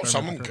well. Oh,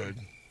 some of them could.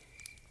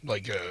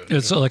 Like,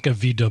 It's like a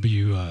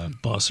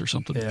VW bus or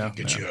something. Yeah.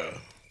 get you a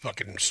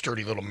fucking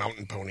sturdy little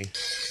mountain pony.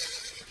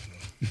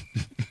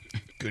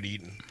 Good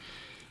eating.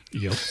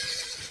 Yep.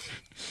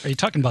 Are you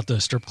talking about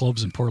the strip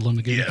clubs in Portland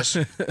again? Yes.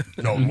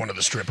 No, one of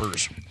the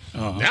strippers.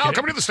 Now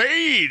coming to the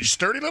stage,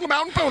 sturdy little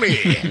mountain pony.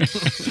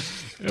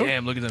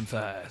 Damn, look at them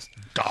thighs.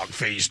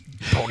 Dog-faced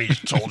pony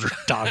soldier.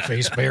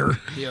 Dog-faced bear.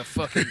 Yeah,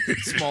 fucking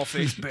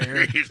small-faced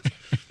bear.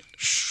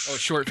 Oh,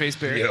 short-faced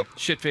bear. Yep.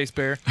 Shit-faced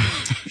bear.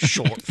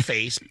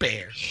 Short-faced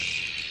bear.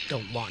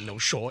 Don't want no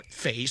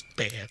short-faced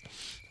bear.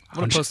 I'm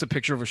going to post a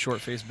picture of a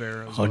short-faced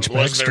bear. as well.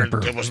 Hunchback stripper.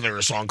 Wasn't there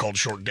a song called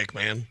Short Dick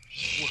Man?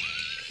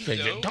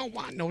 Don't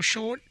want no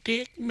short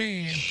dick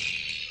man.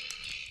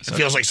 It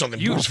feels like something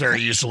Bruce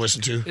Ferry used to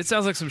listen to. It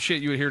sounds like some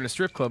shit you would hear in a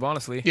strip club,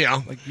 honestly.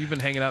 Yeah. Like, you've been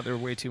hanging out there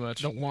way too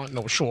much. Don't want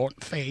no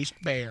short-faced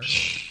bear.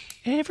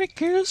 Every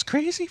girl's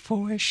crazy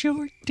for a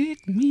short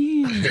dick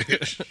man.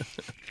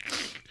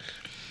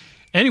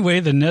 Anyway,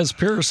 the Nez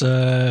Perce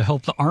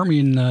helped the Army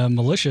and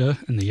militia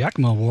in the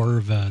Yakima War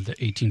of the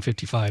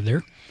 1855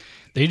 there.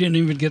 They didn't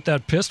even get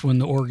that pissed when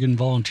the Oregon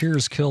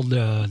Volunteers killed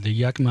the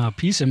Yakima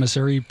peace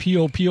emissary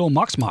Pio Pio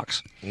Mox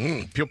Mox.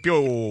 Pew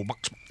pew,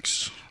 box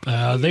box.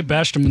 They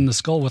bashed him in the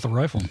skull with a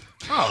rifle.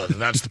 Oh,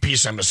 that's the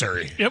peace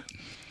emissary. Yep.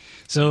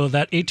 So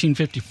that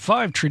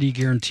 1855 treaty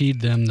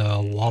guaranteed them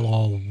the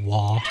Walla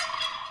Walla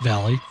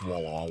Valley. Wah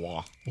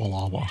wah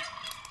Walla Walla.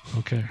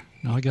 Okay,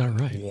 now I got it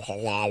right. wah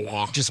wah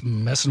wah. Just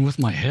messing with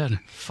my head,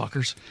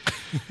 fuckers.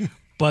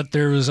 But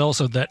there was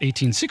also that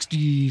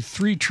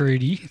 1863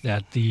 treaty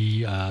that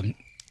the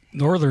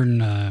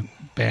northern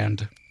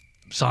band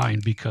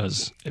signed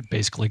because it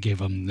basically gave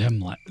them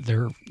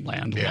their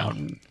land out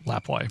in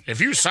Lapwai. If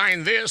you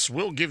sign this,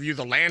 we'll give you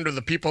the land of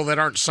the people that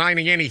aren't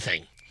signing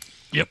anything.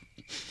 Yep.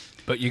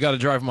 But you got to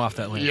drive them off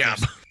that land. Yeah.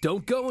 first.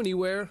 Don't go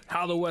anywhere.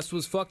 How the West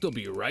Was Fucked will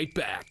be right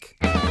back.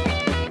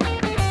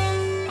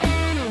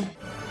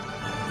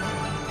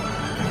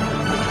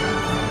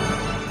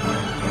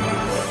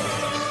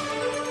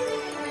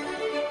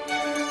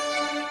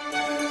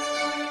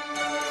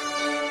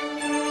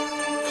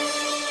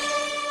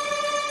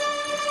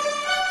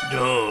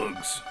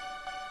 Dogs.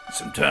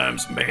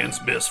 Sometimes man's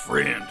best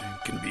friend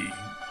can be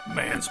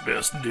man's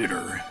best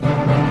dinner.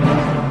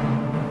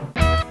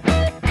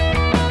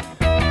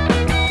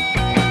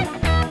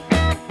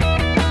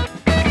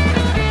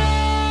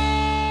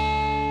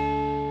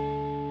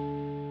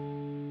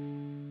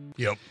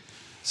 Yep.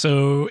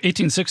 So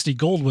 1860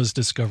 gold was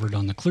discovered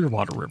on the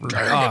Clearwater River.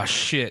 Oh,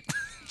 shit.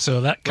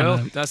 So that kind Well,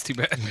 of that's too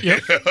bad.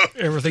 yep,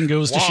 everything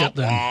goes to shit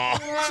then.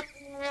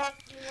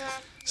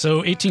 So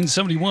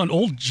 1871,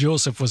 old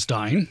Joseph was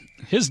dying.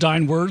 His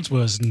dying words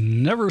was,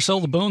 "Never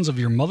sell the bones of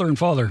your mother and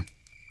father."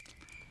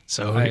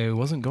 So I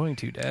wasn't going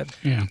to, Dad.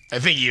 yeah, I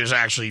think he was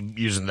actually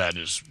using that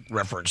as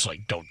reference,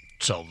 like, don't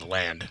sell the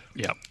land.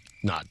 yep.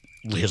 Not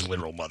his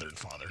literal mother and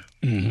father.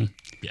 Mm-hmm.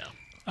 Yeah.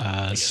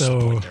 I guess the So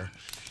point there.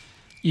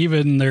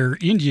 even their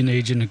Indian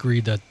agent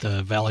agreed that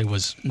the valley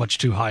was much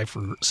too high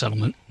for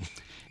settlement,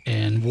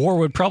 and war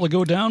would probably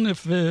go down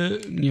if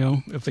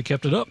if they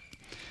kept it up.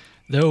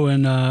 Though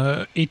in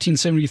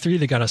 1873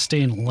 they got a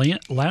stay in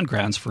land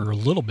grants for a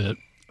little bit,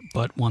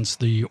 but once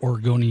the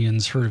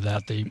Oregonians heard of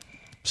that, they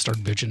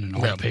started bitching in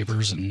all the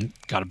papers and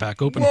got it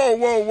back open.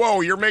 Whoa!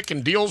 You're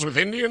making deals with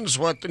Indians?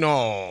 What?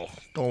 No,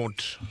 don't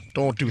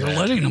do You're that.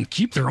 letting them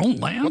keep their own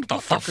land? What the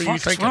fuck are you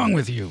fuck's thinking? wrong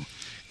with you?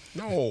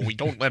 No, we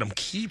don't let them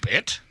keep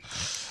it.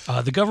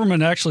 The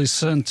government actually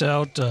sent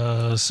out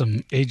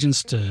some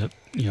agents to,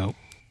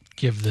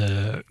 give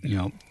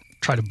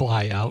try to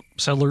buy out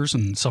settlers,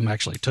 and some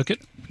actually took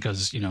it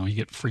because, you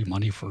get free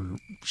money for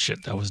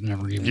shit that was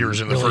never even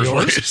Yours in the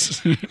really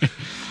first yours.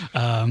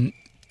 place.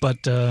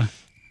 But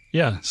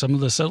yeah, some of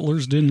the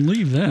settlers didn't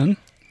leave then.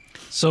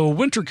 So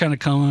winter kind of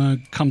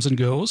comes and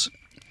goes.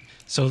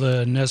 So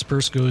the Nez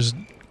Perce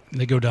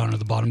they go down to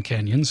the bottom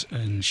canyons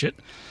and shit.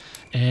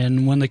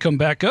 And when they come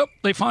back up,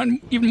 they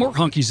find even more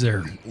honkies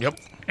there. Yep.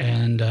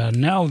 And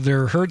now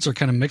their herds are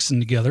kind of mixing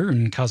together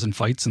and causing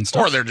fights and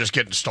stuff. Or they're just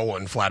getting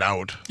stolen flat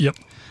out. Yep.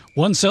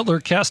 One settler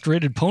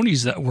castrated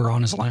ponies that were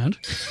on his land.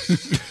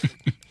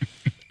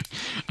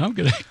 I'm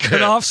going to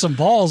cut off some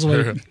balls.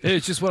 Hey,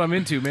 it's just what I'm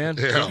into, man.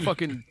 Yeah. Don't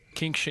fucking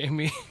kink shame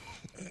me.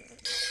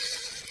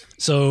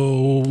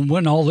 So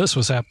when all this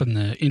was happening,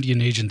 the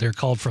Indian agent there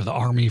called for the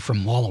army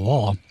from Walla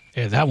Walla.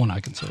 Yeah, that one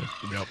I can say.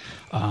 Yep.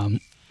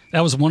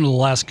 That was one of the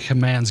last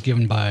commands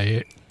given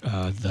by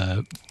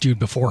the dude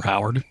before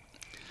Howard.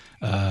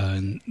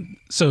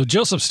 So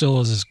Joseph still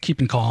is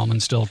keeping calm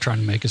and still trying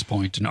to make his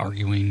point and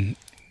arguing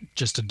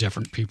just to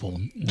different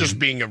people. Just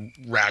being a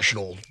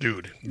rational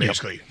dude,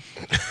 basically.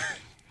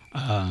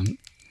 The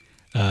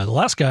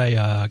last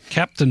guy,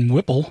 Captain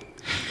Whipple.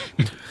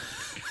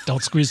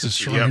 Don't squeeze his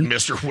Yeah, shrine.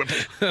 Mr.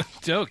 Whipple.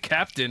 Joe,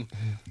 Captain.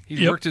 He's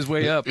Yep. worked his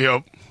way up.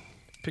 Yep.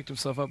 Picked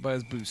himself up by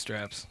his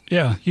bootstraps.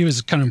 Yeah, he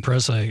was kind of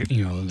impressed.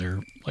 They're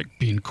like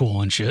being cool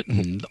and shit.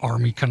 And the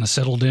army kind of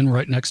settled in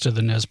right next to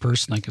the Nez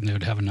Perce, thinking they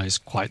would have a nice,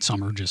 quiet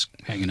summer, just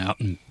hanging out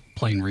and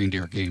playing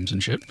reindeer games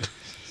and shit.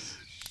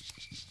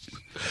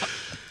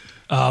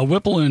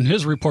 Whipple, in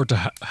his report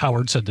to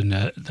Howard, said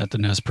that the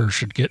Nez Perce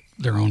should get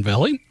their own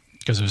valley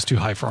because it was too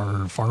high for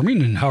our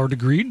farming, and Howard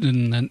agreed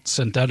and then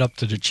sent that up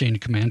to the chain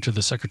of command to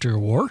the Secretary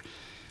of War.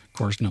 Of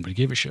course, nobody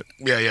gave a shit.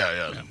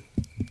 Yeah.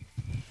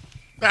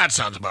 That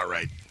sounds about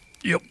right.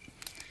 Yep.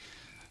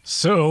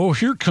 So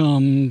here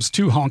comes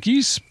two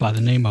honkies by the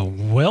name of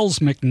Wells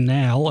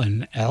McNall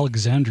and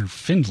Alexander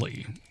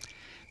Findley.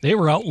 They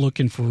were out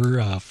looking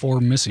for 4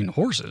 missing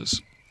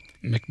horses.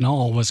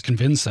 McNall was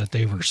convinced that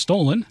they were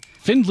stolen.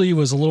 Findley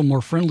was a little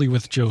more friendly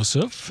with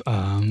Joseph.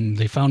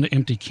 They found an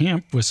empty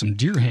camp with some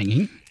deer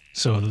hanging.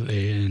 So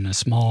they, in a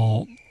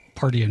small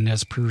party of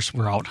Nez Perce,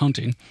 were out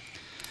hunting.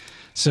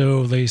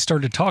 So they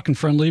started talking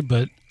friendly,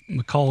 but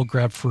McCall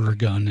grabbed for a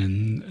gun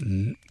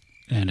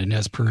and a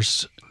Nez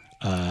Perce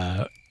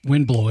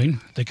wind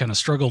blowing. They kind of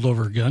struggled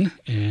over a gun,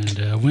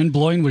 and wind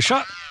blowing was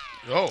shot.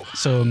 Oh.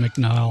 So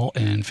McNall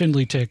and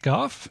Findley take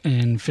off,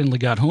 and Findley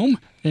got home,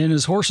 and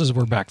his horses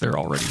were back there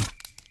already.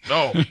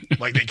 Oh,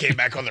 like they came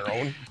back on their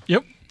own?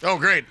 Yep. Oh,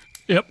 great.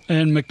 Yep.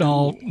 And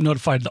McNall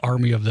notified the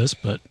army of this,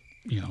 but,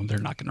 they're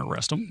not going to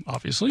arrest him,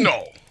 obviously.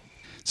 No.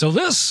 So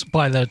this,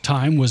 by that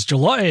time, was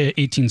July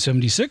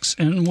 1876,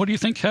 and what do you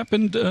think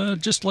happened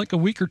just like a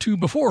week or two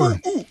before?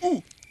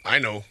 Ooh. I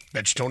know.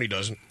 Bet you Tony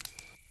doesn't.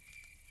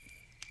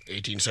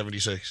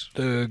 1876.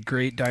 The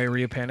Great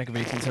Diarrhea Panic of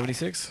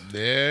 1876.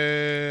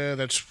 Yeah,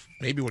 that's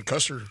maybe what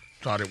Custer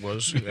thought it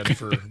was, and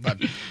for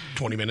about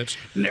 20 minutes.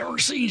 Never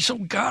seen so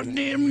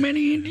goddamn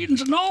many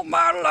Indians in all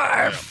my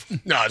life.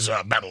 No, it's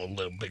Battle of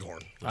Little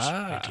Bighorn. It was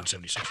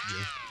 1876 June.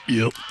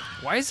 Yep.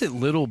 Why is it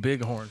Little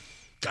Bighorn?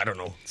 I don't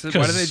know. So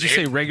why do they just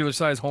say regular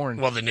size horn?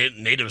 Well, the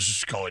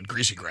natives call it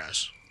greasy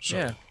grass. So.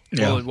 Yeah.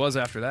 Yeah. Well, it was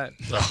after that.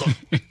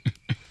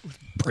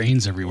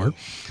 Brains everywhere.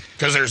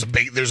 Because there's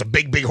a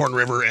big Bighorn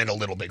River and a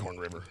little Bighorn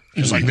River.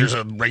 Just like there's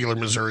a regular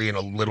Missouri and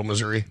a little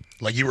Missouri.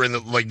 Like you were in the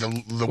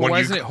Well, one.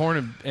 why isn't it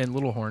horn and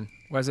little horn?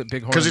 Why is it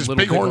Bighorn? Because and it's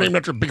Little Bighorn named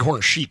after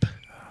Bighorn sheep,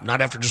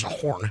 not after just a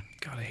horn.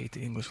 God, I hate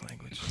the English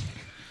language.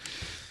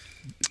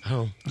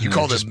 Oh, you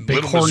call this big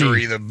Little horny.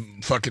 Missouri the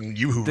fucking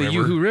Yoo-Hoo The River.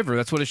 Yoo-Hoo River.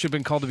 That's what it should have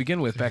been called to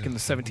begin with back in the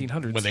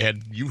 1700s. When they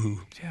had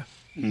Yoo-Hoo.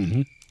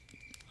 Yeah.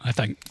 I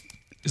think,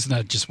 isn't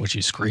that just what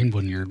you screamed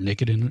when you're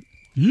naked in it?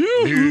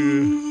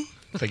 Yeah.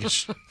 I think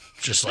it's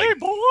just like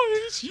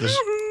boys,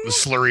 the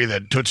slurry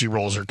that Tootsie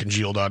Rolls are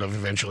congealed out of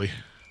eventually.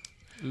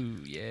 Ooh,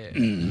 yeah.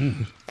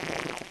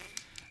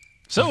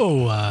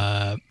 So,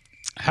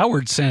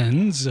 Howard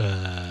sends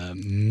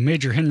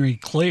Major Henry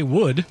Clay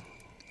Wood.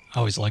 I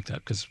always like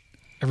that because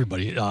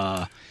everybody,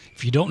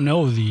 if you don't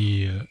know,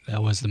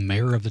 that was the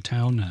mayor of the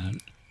town,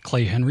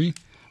 Clay Henry,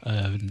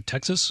 in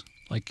Texas,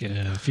 like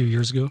a few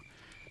years ago.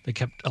 They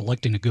kept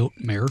electing a goat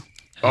mayor.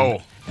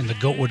 And the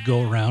goat would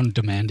go around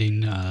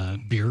demanding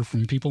beer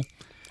from people.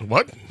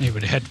 What? He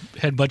would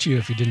headbutt you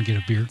if you didn't get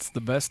a beer. It's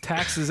the best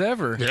taxes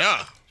ever.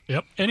 Yeah.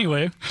 Yep.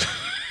 Anyway.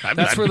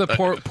 That's where the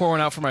pour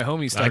one out for my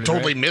homies started. I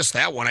totally right? missed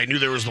that one. I knew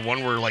there was the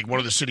one where like one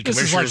of the city This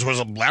is commissioners like- was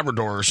a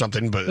Labrador or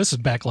something, but This is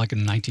back like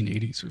in the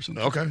 1980s or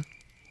something. okay.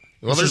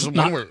 Well, This there's is the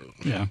not- one where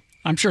Yeah.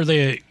 I'm sure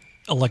they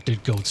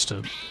elected goats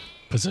to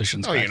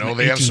positions. oh, back you know, in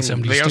the they have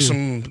 1870s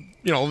some, too.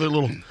 you know, they're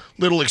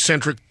little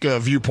eccentric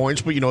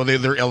viewpoints, but you know,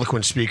 they're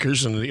eloquent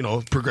speakers and you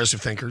know,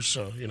 progressive thinkers.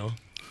 So you know,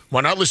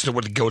 why not listen to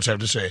what the goats have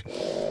to say?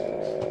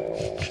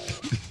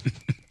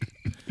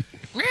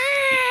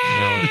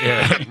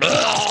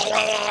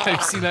 Have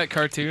you seen that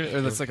cartoon?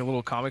 Or that's like a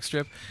little comic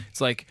strip.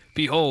 It's like,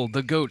 behold,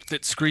 the goat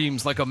that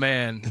screams like a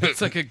man.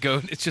 It's like a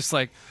goat. It's just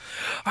like,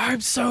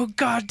 I'm so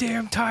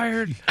goddamn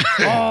tired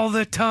all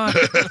the time.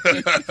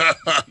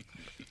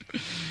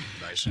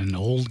 Nice. An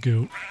old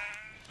goat.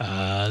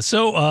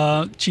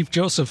 So Chief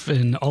Joseph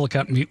and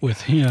Ollicott meet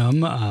with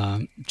him.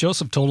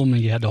 Joseph told him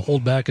he had to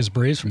hold back his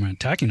braves from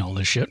attacking all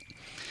this shit.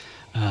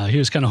 He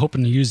was kind of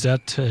hoping to use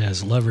that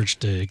as leverage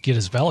to get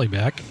his valley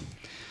back.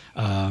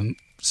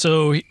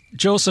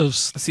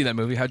 Joseph's... See that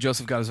movie, How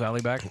Joseph Got His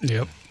Valley Back?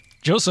 Yep.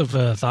 Joseph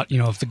thought,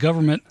 if the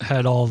government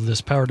had all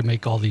this power to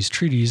make all these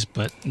treaties,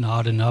 but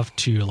not enough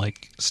to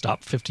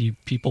stop 50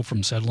 people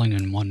from settling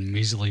in one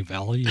measly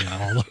valley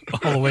all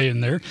the way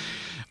in there,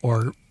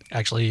 or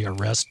actually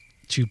arrest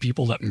 2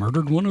 people that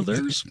murdered one of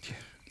theirs.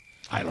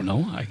 I don't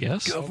know, I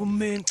guess.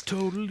 Government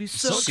totally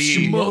sucks,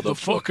 See, you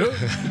motherfucker.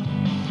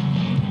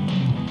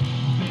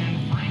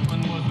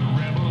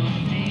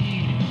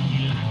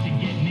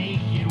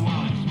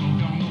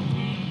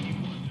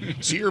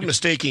 So you're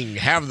mistaking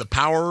have the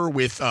power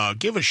with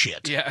give a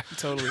shit. Yeah,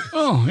 totally.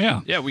 Oh, yeah.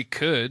 Yeah, we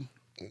could.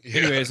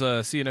 Yeah.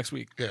 Anyways, see you next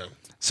week. Yeah.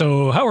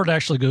 So Howard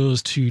actually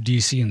goes to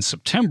D.C. in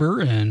September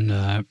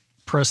and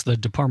pressed the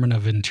Department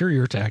of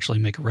Interior to actually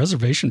make a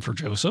reservation for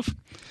Joseph.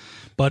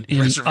 But in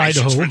Reservations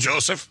Idaho... for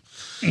Joseph.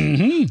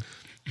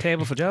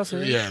 Table for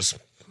Joseph. Yes.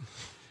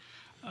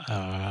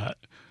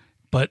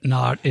 But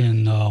not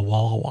in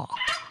Walla Walla.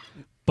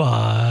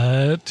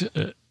 But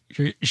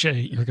you're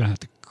going to have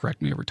to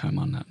correct me every time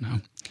on that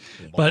now.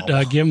 But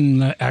give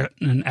him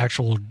an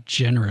actual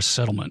generous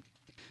settlement.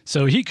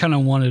 So he kind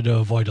of wanted to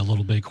avoid a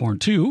little bighorn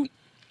too.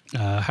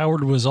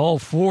 Howard was all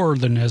for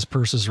the Nez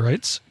Perce's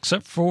rights,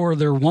 except for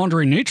their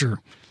wandering nature.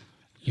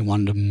 He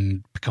wanted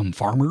them to become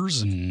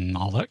farmers and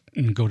all that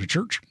and go to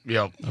church.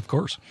 Yep. Of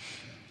course.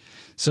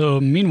 So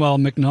meanwhile,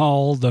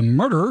 McNall, the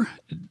murderer,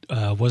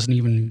 wasn't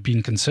even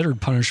being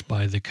considered punished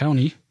by the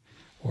county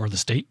or the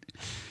state.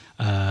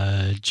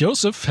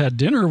 Joseph had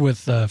dinner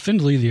with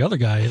Findlay, the other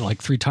guy,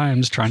 3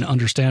 times trying to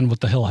understand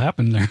what the hell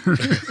happened there.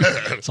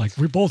 It's like,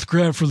 we both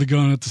grabbed for the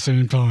gun at the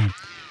same time.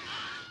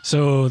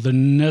 So the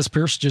Nez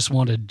Perce just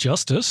wanted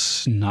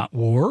justice, not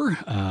war.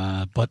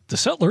 But the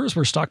settlers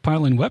were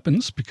stockpiling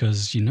weapons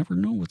because you never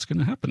know what's going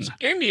to happen.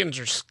 Indians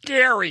are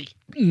scary.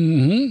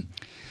 Mm-hmm.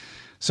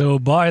 So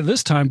by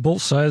this time,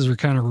 both sides were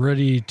kind of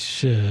ready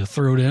to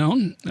throw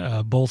down,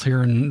 both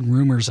hearing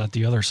rumors that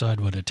the other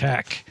side would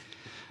attack.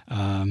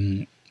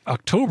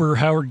 October,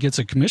 Howard gets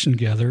a commission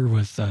together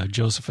with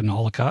Joseph and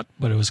Ollicott,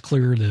 but it was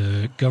clear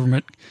the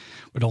government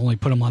would only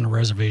put them on a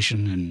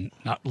reservation and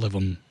not let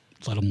them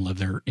live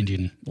their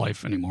Indian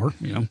life anymore,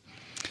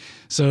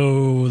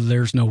 So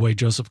there's no way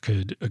Joseph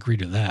could agree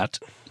to that.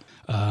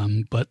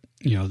 But,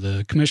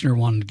 the commissioner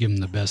wanted to give him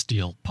the best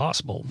deal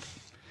possible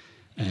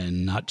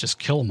and not just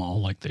kill them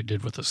all like they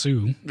did with the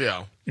Sioux.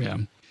 Yeah. Yeah.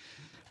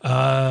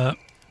 But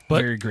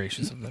very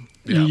gracious of them.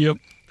 Yeah. Yep.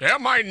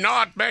 Am I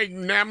not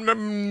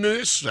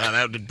magnanimous?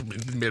 That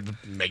would be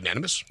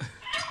magnanimous.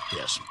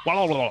 Yes.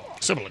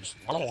 Sibilance.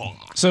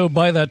 So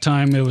by that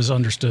time, it was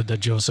understood that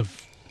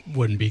Joseph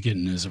wouldn't be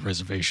getting is a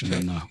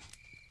reservation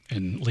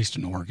at least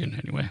in Oregon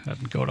anyway.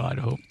 I'd go to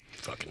Idaho.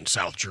 Fucking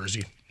South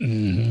Jersey.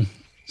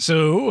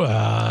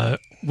 So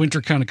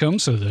winter kind of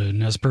comes, so the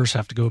Nez Perce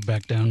have to go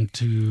back down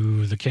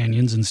to the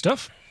canyons and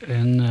stuff.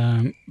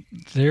 And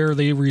there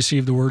they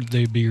received the word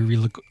they'd be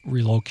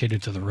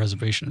relocated to the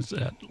reservations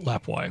at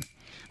Lapwai,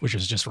 which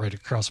is just right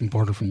across the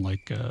border from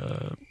like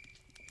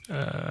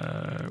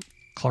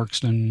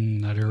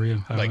Clarkston, that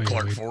area. Like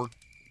Clark Fork?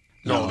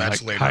 No,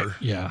 that's later.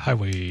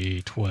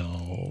 Highway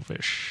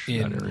 12-ish, that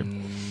area.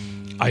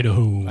 In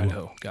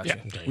Idaho. Gotcha. Yeah.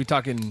 Okay. We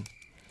talking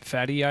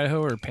Fatty,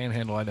 Idaho, or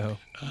Panhandle, Idaho?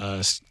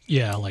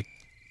 Like,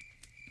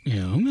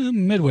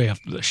 midway up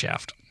the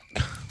shaft.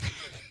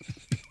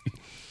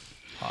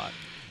 Hot.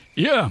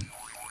 Yeah.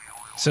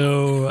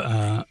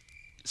 So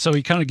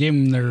he kind of gave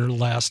them their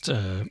last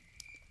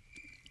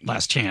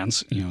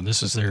chance.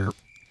 This is their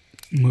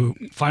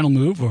final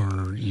move,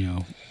 or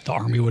the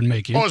army would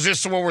make you. Oh, is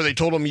this the one where they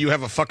told them you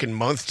have a fucking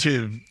month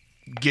to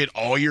get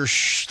all your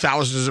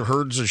thousands of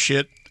herds of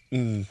shit?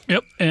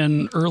 Yep.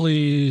 And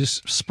early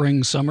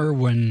spring, summer,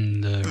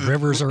 when the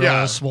rivers are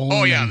all swollen.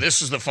 Oh yeah,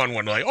 this is the fun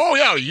one. Like, oh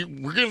yeah,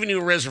 we're giving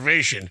you a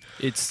reservation.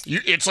 It's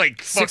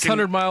like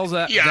 600 miles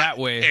that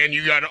way, and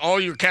you got all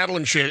your cattle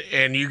and shit,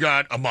 and you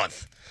got a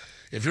month.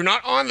 If you're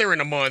not on there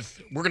in a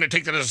month, we're gonna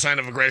take that as a sign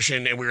of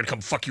aggression, and we're gonna come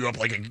fuck you up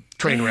like a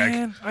train wreck.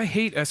 Man, I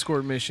hate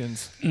escort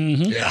missions.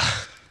 Mm-hmm. Yeah.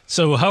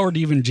 So Howard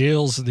even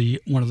jails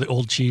one of the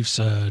old chiefs,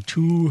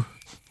 Tuhul.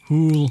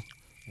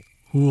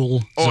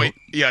 Oh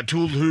yeah,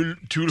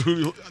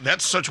 Tuhul.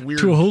 That's such weird.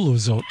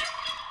 Tuhulazot.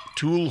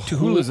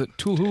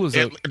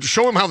 Tuhulazot.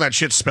 Show him how that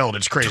shit's spelled.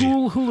 It's crazy.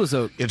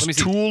 Tuhulazot. It's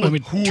Let me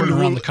turn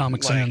around the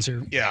Comic Sans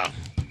here. Yeah.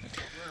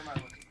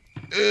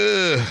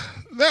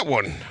 That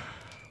one.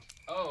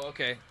 Oh,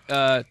 okay.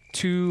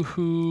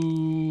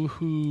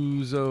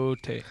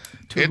 Tuhuluzote.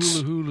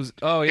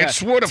 Oh, yeah.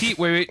 It's what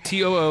wait.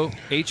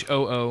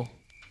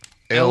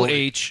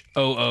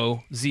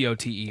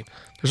 T-O-O-H-O-O-L-H-O-O-Z-O-T-E.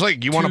 There's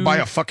like, you want to buy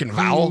a fucking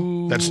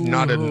vowel that's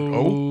not an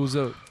O? Oh,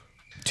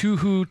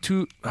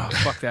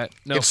 fuck that.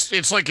 No.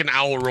 It's like an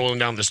owl rolling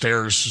down the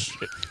stairs,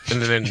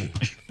 and then...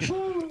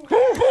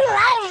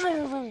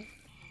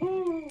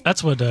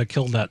 That's what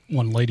killed that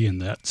one lady in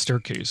that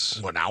staircase.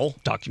 What, owl?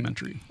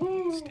 Documentary.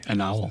 An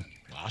owl.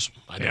 Awesome.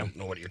 I don't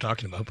know what you're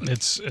talking about. But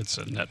it's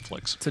a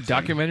Netflix. It's a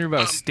documentary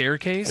about a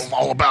staircase? I'm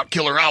all about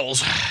killer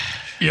owls.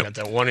 Yep. Got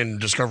that one in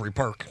Discovery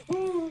Park.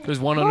 There's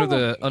one under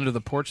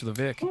the porch of the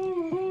Vic.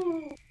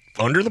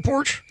 Under the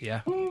porch?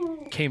 Yeah.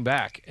 Came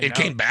back. It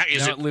came back?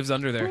 It lives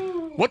under there.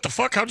 What the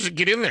fuck? How does it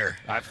get in there?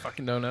 I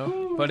fucking don't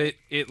know. But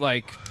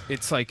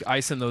it's like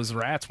icing those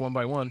rats one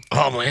by one.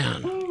 Oh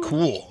man,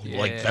 cool! Yeah.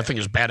 Like that thing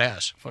is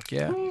badass. Fuck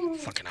yeah!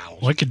 Fucking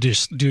owls. Well, I could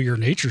just do your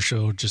nature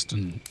show just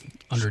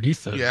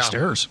underneath the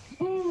stairs.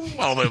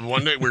 Well, the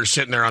one day we were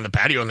sitting there on the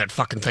patio and that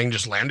fucking thing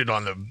just landed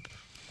on the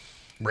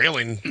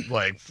railing,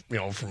 like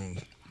from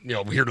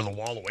here to the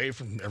wall away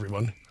from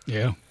everyone.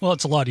 Yeah. Well,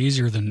 it's a lot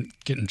easier than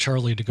getting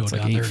Charlie to go It's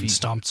like down 8 there feet. and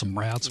stomp some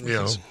rats.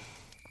 Because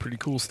Pretty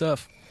cool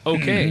stuff.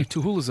 Okay,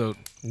 Tuhulazot.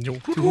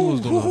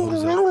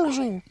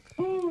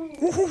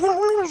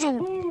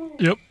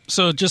 Yep.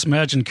 So just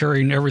imagine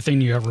carrying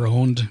everything you ever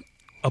owned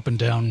up and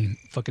down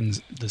fucking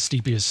the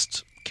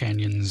steepest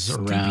canyons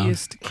around.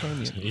 Steepiest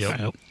canyon.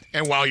 Yep.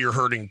 And while you're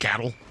herding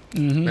cattle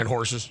and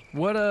horses,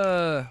 What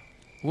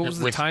was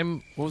the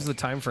time? What was the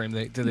time frame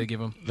did they give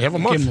him? they have a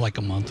Give month. him like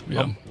a month.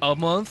 Yeah. A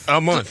month. A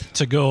month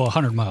To go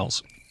 100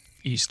 miles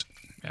east.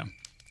 Yeah.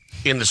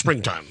 in the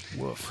springtime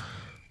Woof.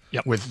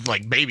 with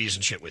like babies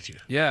and shit with you.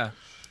 Yeah.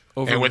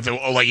 Over. And with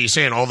like he's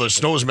saying, all the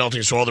snow's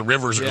melting, so all the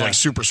rivers are Yeah. like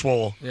super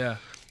swole. Yeah.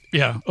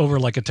 Yeah. Over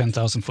like a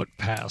 10,000 foot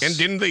pass. And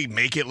didn't they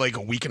make it like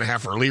a week and a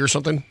half early or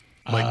something?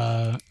 Like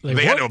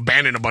they had would- to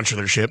abandon a bunch of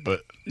their shit,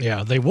 but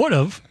Yeah, they would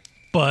have.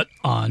 But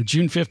on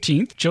June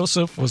 15th,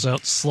 Joseph was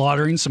out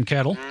slaughtering some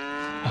cattle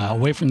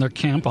away from their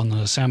camp on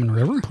the Salmon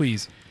River.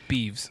 Please,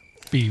 beeves.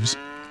 Beeves.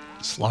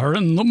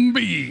 Slaughtering them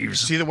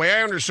beeves. see, the way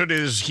I understood it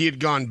is he had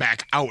gone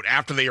back out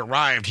after they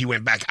arrived. He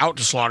went back out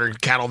to slaughter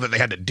cattle that they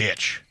had to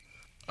ditch.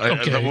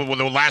 Okay.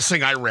 The last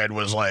thing I read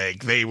was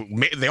like they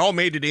all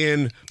made it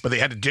in, but they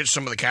had to ditch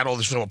some of the cattle.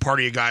 So a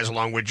party of guys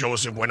along with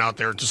Joseph went out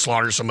there to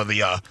slaughter some of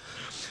the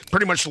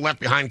pretty much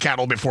left behind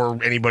cattle before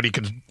anybody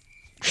could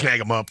snag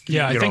them up.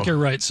 Yeah, I think you're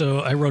right.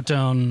 So I wrote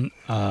down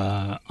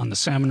on the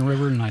Salmon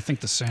River, and I think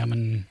the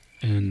Salmon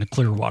and the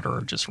Clearwater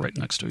are just right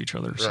next to each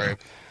other. So Right.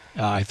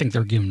 I think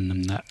they're giving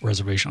them that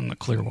reservation on the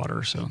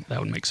Clearwater, so that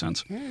would make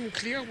sense.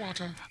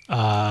 Clearwater.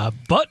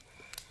 But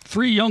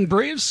 3 young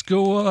braves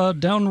go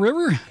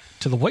downriver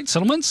to the white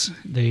settlements.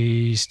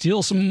 They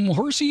steal some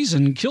horses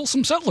and kill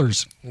some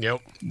settlers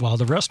Yep. while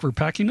the rest were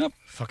packing up.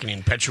 Fucking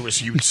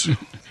impetuous youths.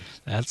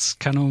 That's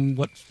kind of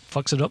what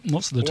fucks it up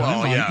most of the time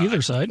on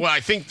either side. Well,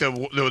 I think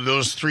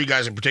those 3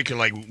 guys in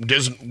particular, I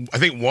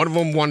think one of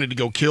them wanted to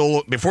go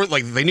kill before,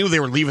 like they knew they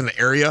were leaving the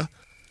area,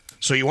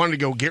 so he wanted to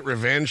go get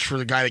revenge for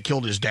the guy that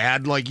killed his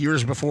dad like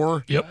years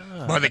before. Yep.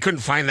 But they couldn't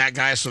find that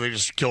guy, so they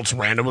just killed some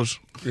randomers.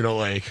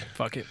 Like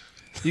Fuck it.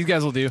 These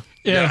guys will do.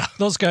 Yeah,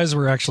 those guys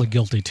were actually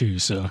guilty too.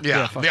 So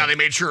Yeah, fuck they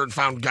made sure and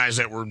found guys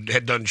that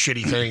had done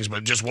shitty things,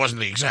 but just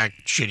wasn't the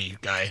exact shitty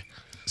guy.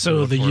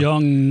 So the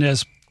young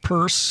Nez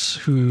Perce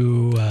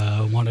who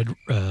wanted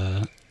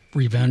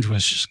revenge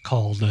was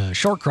called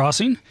Shore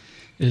Crossing.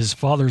 His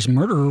father's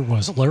murderer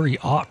was Larry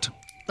Ott,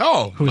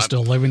 Oh, who is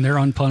still living there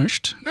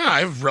unpunished. yeah, I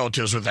have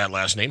relatives with that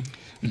last name.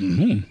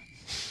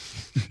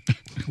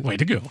 Way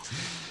to go.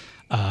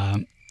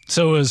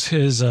 So it was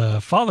his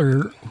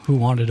father who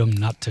wanted him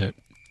not to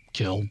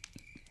kill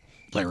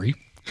Larry,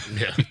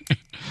 Yeah.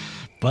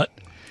 but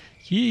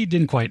he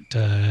didn't quite.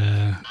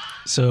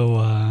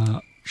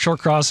 So Shore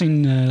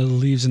Crossing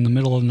leaves in the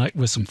middle of the night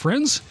with some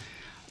friends.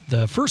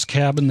 The first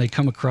cabin they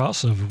come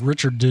across of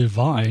Richard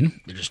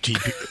Devine. They just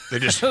TP. They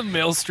just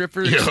Male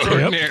stripper Yeah.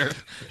 extraordinaire.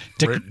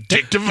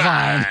 Dick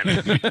Devine.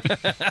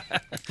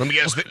 Let me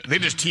guess. They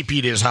just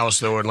TP'd his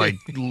house though and like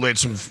lit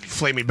some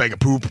flaming bag of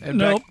poop. And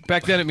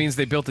back then it means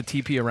they built a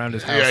teepee around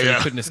his house Yeah, that yeah.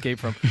 he couldn't escape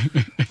from.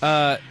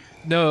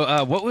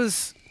 What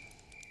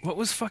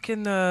was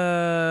fucking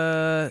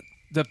the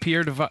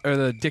Pierre Devine or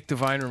the Dick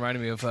Devine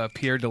reminded me of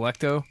Pierre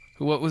Delecto.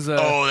 What was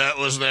Oh, that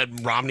was that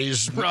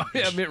Romney's.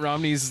 Mitt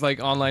Romney's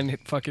like online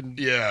fucking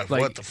Yeah, like,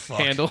 what the fuck?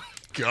 handle.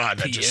 God,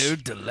 that Pierre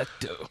just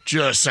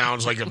Delecto.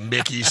 sounds like a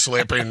Mickey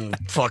slipping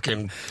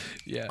fucking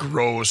Yeah.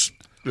 gross.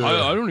 I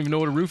don't even know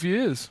what a roofie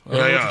is. I don't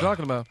know what you're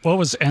talking about. What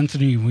was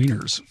Anthony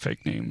Weiner's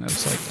fake name?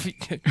 That's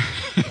like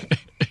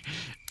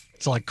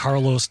it's like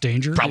Carlos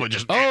Danger. Probably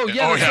just. Oh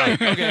yeah, Oh, that's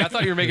yeah. right. Okay, I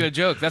thought you were making a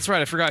joke. That's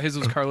right. I forgot his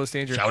was Carlos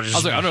Danger. I was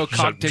like, I don't know,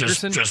 Cobb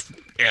Dickerson. Just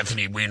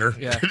Anthony Weiner.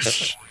 Yeah.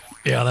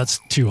 Yeah, that's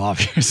too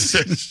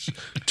obvious.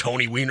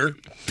 Tony Weiner.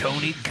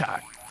 Tony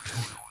Cock.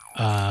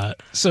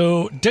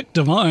 So Dick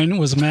Devine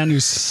was a man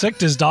who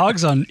sicked his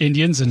dogs on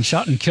Indians and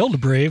shot and killed a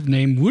brave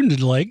named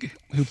Wounded Leg,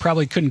 who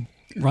probably couldn't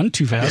run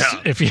too fast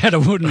Yeah. if he had a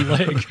wooden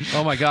leg.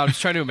 Oh my god, I was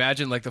trying to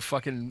imagine like the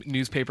fucking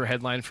newspaper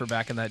headline for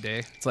back in that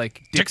day. It's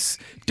like Dick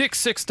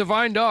six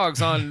divine dogs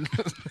on.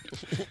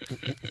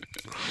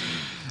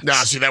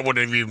 Nah, see, that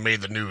wouldn't have even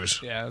made the news.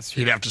 Yeah, that's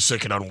true. You'd have to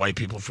sick it on white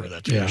people for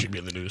that to Yeah. actually be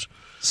in the news.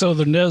 So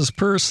the Nez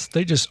Perce,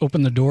 they just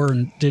opened the door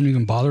and didn't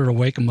even bother to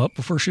wake him up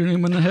before shooting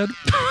him in the head.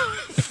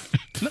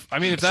 I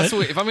mean, if that's the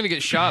way, if I'm gonna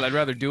get shot, I'd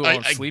rather do it while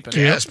I'm I sleeping.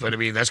 guess, but I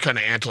mean, that's kind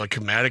of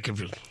anticlimactic.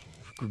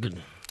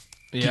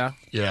 Yeah.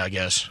 Yeah, I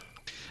guess.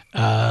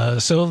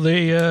 So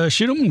they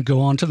shoot him and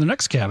go on to the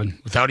next cabin.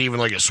 Without even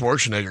like a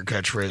Schwarzenegger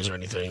catchphrase or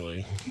anything.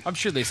 Like, I'm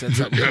sure they said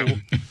something cool.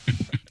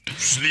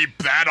 sleep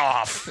that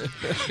off.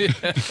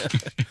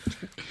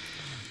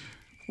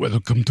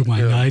 Welcome to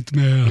my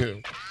nightmare.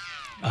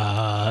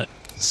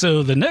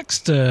 So the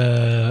next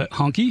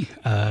honky,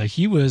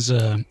 he was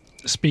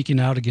speaking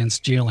out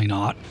against jailing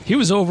Ott. He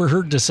was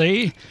overheard to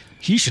say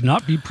he should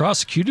not be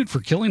prosecuted for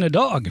killing a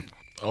dog.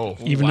 Oh,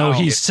 Even though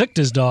he sicked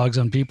his dogs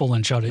on people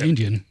and shot an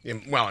Indian.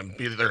 Well,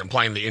 they're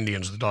implying the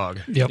Indian's the dog.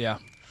 Yep. Yeah.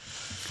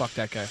 Fuck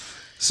that guy.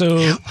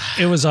 So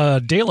it was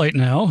daylight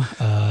now.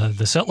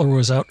 The settler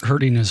was out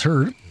herding his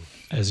herd,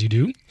 as you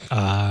do.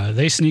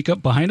 They sneak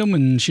up behind him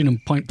and shoot him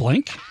point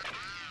blank.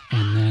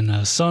 And then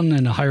a son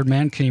and a hired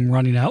man came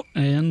running out,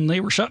 and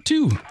they were shot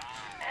too.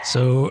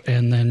 So,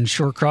 and then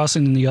Shore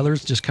Crossing and the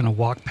others just kind of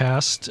walked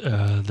past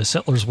the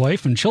settler's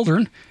wife and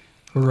children,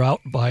 who were out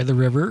by the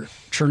river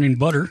churning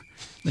butter.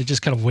 They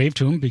just kind of waved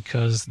to him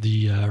because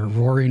the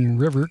roaring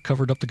river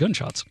covered up the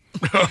gunshots.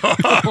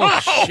 Oh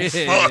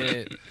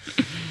shit.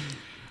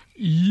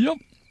 Yep.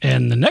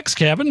 And the next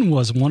cabin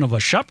was one of a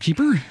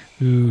shopkeeper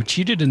who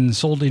cheated and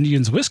sold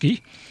Indians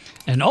whiskey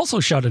and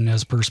also shot a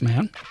Nez Perce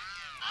man.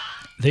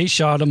 They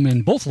shot him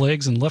in both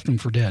legs and left him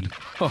for dead.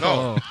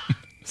 Oh.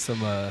 Some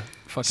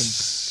fucking.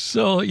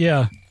 So,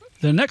 yeah.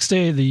 The next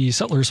day, the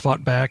settlers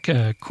fought back,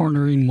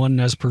 cornering one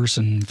Nez Perce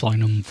and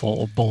flying him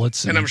full of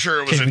bullets. And I'm sure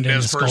it was a caving in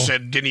Nez his Perce skull.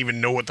 that didn't even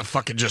know what the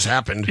fuck had just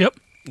happened. Yep.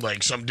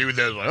 Like some dude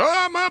that was like, oh,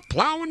 I'm out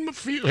plowing my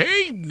field.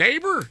 Hey,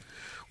 neighbor.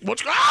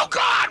 Oh,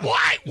 God,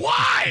 why?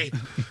 Why?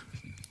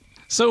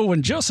 So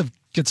when Joseph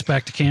gets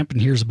back to camp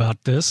and hears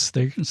about this,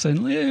 they're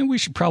saying, we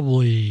should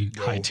probably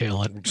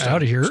hightail it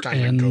out of here.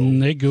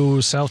 And they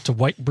go south to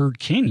Whitebird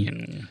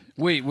Canyon.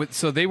 Wait,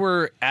 so they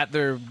were at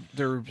their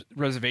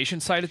reservation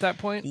site at that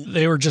point?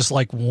 They were just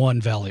like one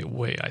valley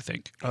away, I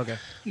think. Okay.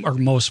 Or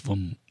most of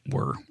them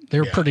were. They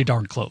were pretty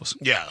darn close.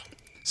 Yeah.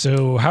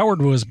 So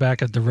Howard was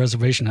back at the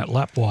reservation at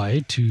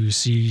Lapwai to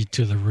see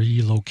to the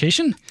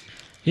relocation.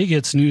 He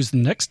gets news the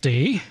next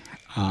day.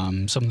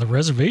 Some of the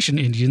reservation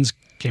Indians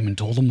came and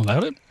told him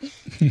about it.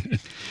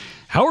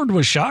 Howard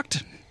was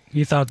shocked.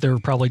 He thought they were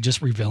probably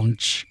just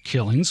revenge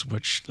killings,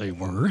 which they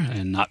were,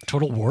 and not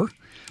total war,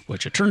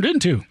 which it turned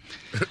into.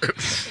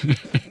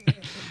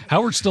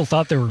 Howard still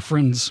thought they were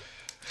friends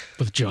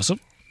with Joseph.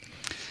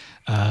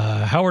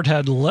 Howard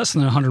had less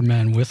than 100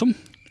 men with him.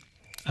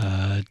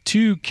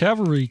 2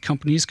 cavalry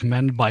companies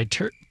commanded by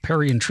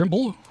Perry and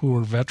Trimble, who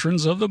were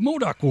veterans of the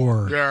Modoc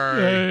War.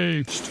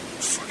 Yay.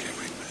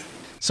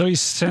 So he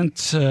sent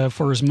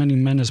for as many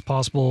men as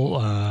possible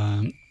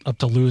up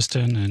to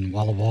Lewiston and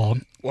Walla Walla.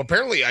 Well,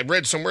 apparently, I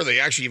read somewhere they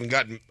actually even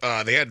got,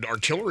 they had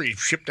artillery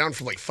shipped down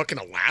from like fucking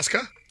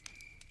Alaska.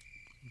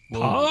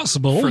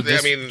 Possible. For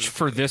this, I mean-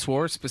 for this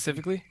war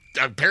specifically.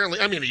 Apparently,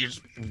 I mean,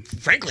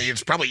 frankly,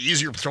 it's probably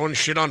easier throwing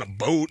shit on a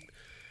boat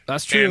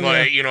That's true.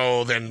 and,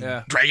 yeah. than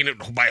Yeah. dragging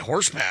it by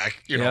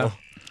horseback, you know.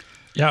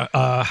 Yeah,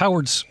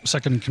 Howard's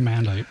second in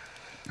command, I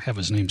have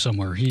his name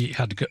somewhere. He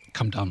had to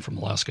come down from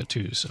Alaska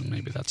too, so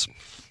maybe that's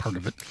part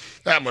of it.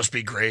 That must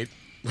be great.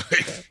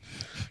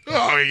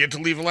 Oh, you get to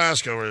leave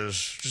Alaska where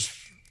there's just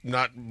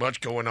not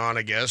much going on,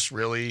 I guess,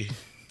 really.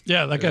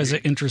 Yeah, that guy's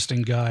an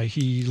interesting guy.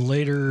 He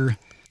later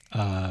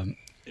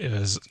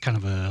is kind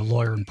of a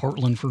lawyer in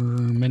Portland for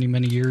many,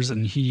 many years,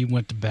 and he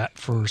went to bat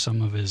for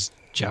some of his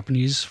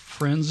Japanese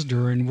friends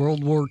during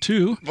World War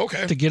II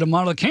to get them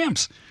out of the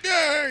camps.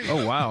 Yay!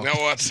 Oh, wow. Now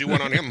we'll have to see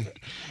one on him.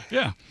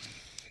 Yeah.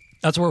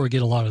 That's where we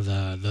get a lot of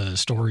the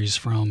stories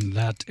from,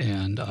 that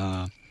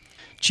and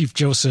Chief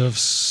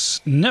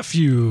Joseph's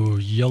nephew,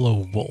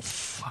 Yellow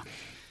Wolf.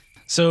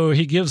 So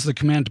he gives the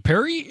command to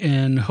Perry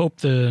and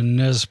hoped the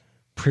Nez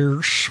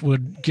Perce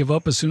would give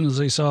up as soon as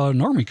they saw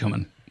an army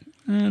coming.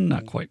 And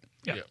not quite.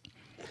 Yeah.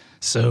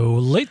 So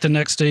late the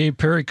next day,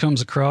 Perry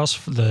comes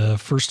across the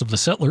first of the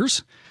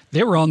settlers.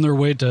 They were on their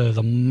way to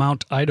the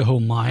Mount Idaho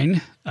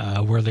mine,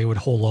 where they would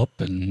hole up,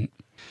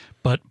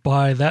 but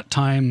by that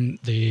time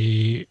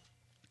they,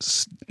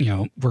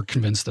 were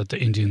convinced that the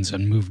Indians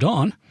had moved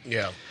on.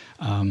 Yeah.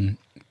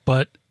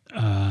 But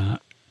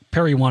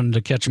Perry wanted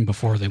to catch them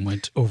before they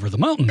went over the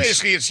mountains.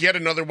 Basically, it's yet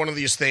another one of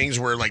these things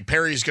where, like,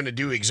 Perry's going to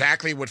do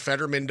exactly what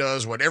Fetterman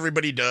does, what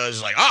everybody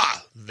does. Like,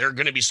 they're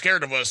going to be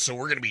scared of us, so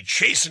we're going to be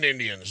chasing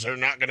Indians. They're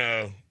not going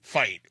to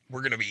fight.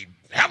 We're going to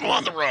have them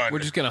on the run. We're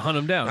just going to hunt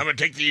them down. I'm going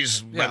to take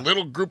my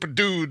little group of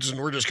dudes,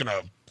 and we're just going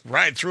to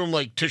ride through them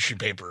like tissue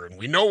paper. And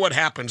we know what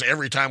happens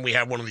every time we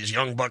have one of these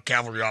young buck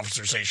cavalry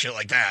officers say shit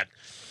like that.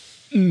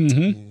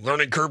 Mm-hmm.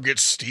 Learning curve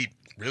gets steep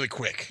really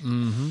quick.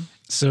 Mm-hmm.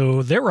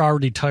 So they were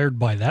already tired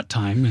by that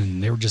time,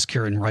 and they were just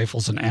carrying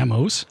rifles and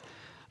ammos.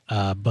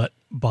 But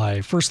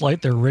by first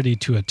light, they're ready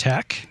to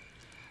attack.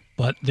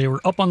 But they were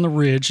up on the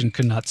ridge and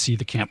could not see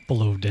the camp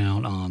below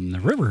down on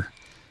the river.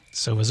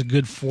 So it was a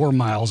good 4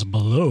 miles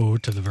below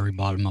to the very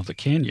bottom of the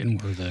canyon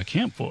where the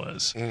camp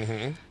was.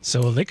 Mm-hmm.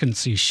 So they couldn't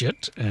see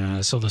shit.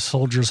 So the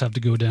soldiers have to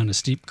go down a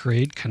steep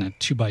grade, kind of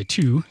 2 by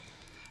 2.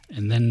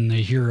 And then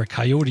they hear a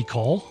coyote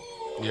call.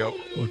 Yep.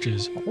 Which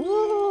is,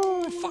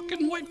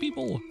 fucking white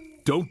people.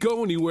 Don't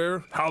go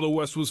anywhere. How the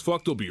West Was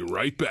Fucked will be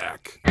right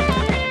back.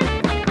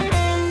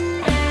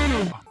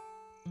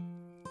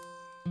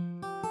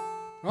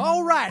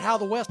 All right, How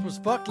the West Was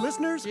Fucked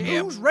listeners,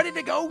 who's ready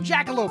to go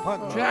jackalope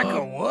hunting?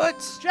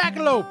 Jackalope?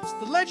 Jackalopes,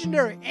 the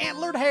legendary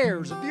antlered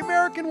hares of the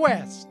American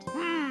West.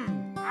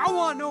 I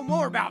want to know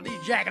more about these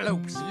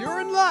jackalopes.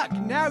 You're in luck.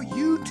 Now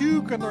you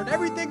too can learn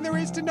everything there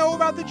is to know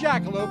about the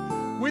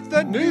jackalope with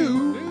the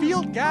new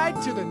Field Guide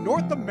to the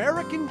North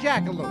American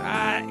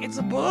Jackalope. It's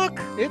a book?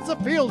 It's a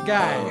field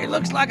guide. It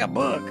looks like a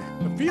book.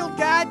 The Field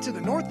Guide to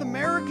the North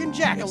American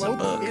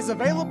Jackalope is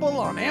available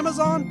on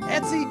Amazon,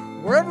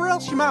 Etsy, wherever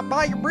else you might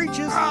buy your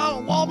breeches.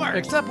 Oh, Walmart.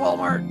 Except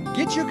Walmart.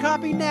 Get your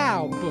copy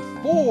now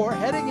before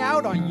heading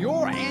out on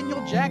your annual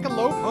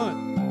jackalope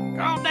hunt.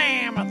 God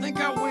damn, I think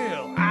I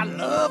will. I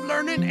love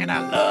learning and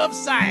I love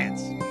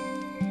science.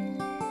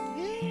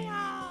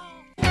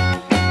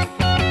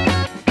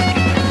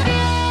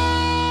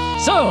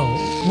 So,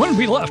 when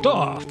we left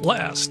off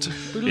last,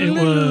 it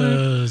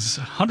was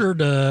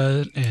 100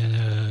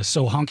 and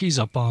so honkies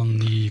up on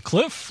the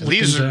cliff.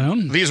 These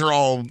down. are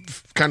all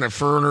kind of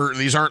foreigner.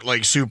 These aren't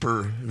like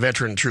super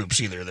veteran troops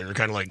either. They're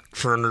kind of like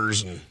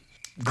foreigners and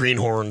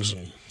greenhorns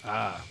and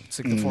it's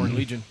like the Foreign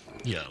Legion.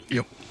 Yeah.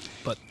 Yep.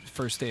 But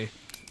first day.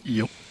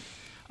 Yep.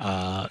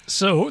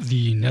 So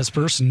the Nez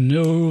Perce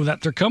know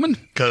that they're coming.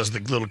 Because the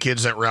little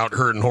kids that were out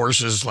herding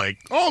horses, like,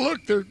 oh,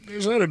 look,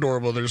 isn't that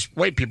adorable? There's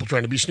white people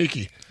trying to be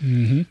sneaky.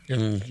 Mm-hmm.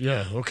 And,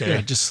 yeah, okay.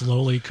 Yeah, just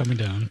slowly coming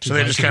down. So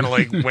they just kind of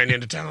like went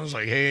into town. I was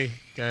like, hey,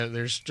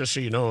 there's just so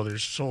you know,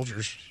 there's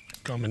soldiers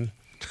coming.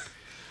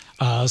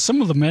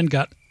 Some of the men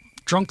got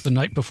drunk the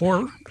night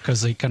before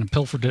because they kind of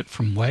pilfered it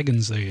from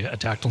wagons they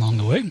attacked along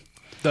the way.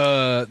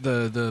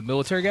 The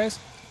military guys?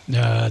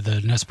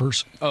 The Nez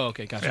Perce. Oh,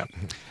 okay, gotcha.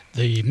 Yeah.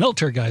 The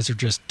military guys are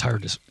just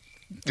tired to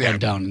lie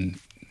down and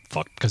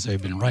fuck because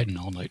they've been riding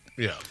all night.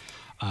 Yeah.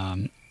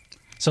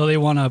 So they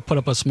want to put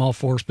up a small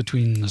force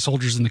between the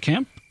soldiers in the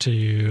camp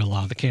to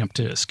allow the camp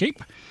to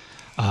escape.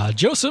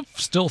 Joseph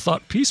still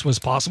thought peace was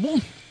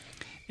possible,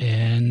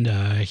 and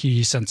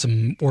he sent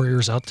some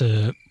warriors out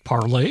to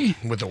parley.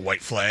 With a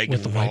white flag.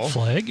 With the white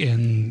flag,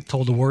 and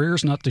told the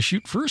warriors not to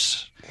shoot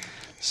first.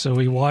 So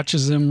he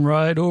watches them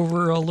ride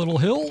over a little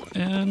hill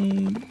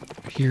and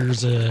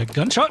hears a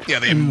gunshot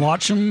and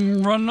watch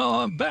them run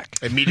back.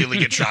 Immediately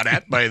get shot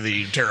at by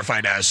the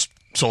terrified-ass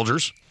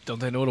soldiers. Don't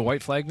they know what a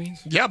white flag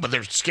means? Yeah, but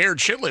they're scared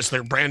shitless.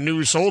 They're brand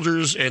new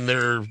soldiers,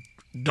 and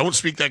don't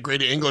speak that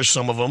great of English,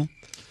 some of them.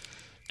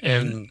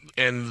 And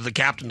the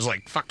captain's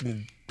like,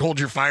 fucking hold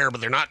your fire, but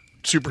they're not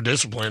super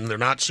disciplined. They're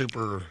not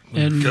super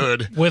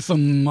good. With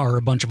them are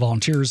a bunch of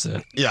volunteers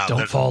that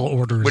don't follow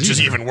orders. Which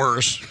is even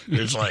worse.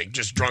 It's like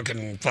just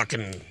drunken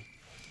fucking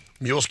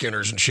mule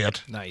skinners and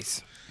shit.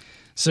 Nice.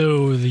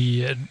 So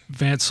the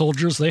advanced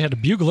soldiers, they had a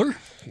bugler.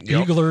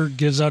 Bugler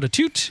gives out a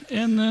toot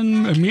and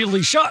then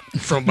immediately shot.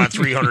 From about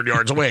 300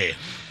 yards away.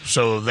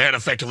 So that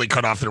effectively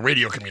cut off their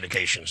radio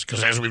communications.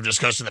 Because as we've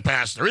discussed in the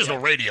past, there is no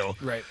radio.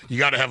 Right. You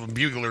got to have a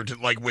bugler, to,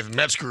 like with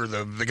Metzger,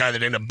 the guy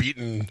that ended up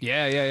beating.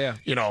 Yeah.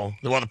 You know,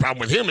 the problem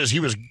with him is he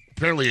was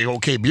apparently an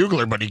okay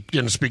bugler, but he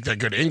didn't speak that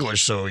good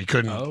English, so he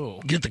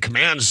couldn't get the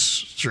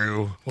commands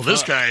through. Well,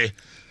 this guy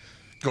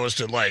goes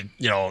to, like,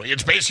 you know,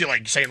 it's basically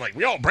like saying, like,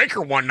 yo,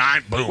 breaker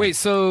 19, boom. Wait,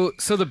 so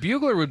the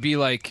bugler would be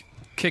like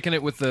kicking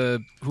it with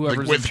the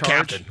whoever's with in the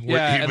charge. captain.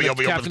 Yeah, He'd and be the up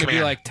with captain would be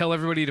command. like, tell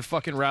everybody to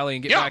fucking rally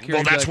and get back here. Well,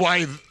 and be that's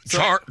like,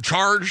 why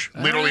charge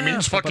literally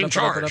means fucking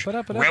charge.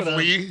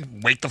 Reveille,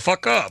 wake the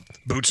fuck up.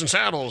 Boots and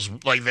saddles,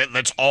 like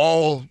that's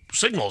all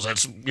signals.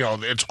 That's, you know,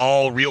 it's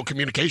all real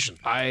communication.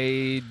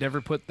 I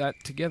never put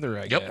that together,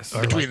 I guess.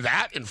 Between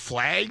that and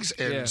flags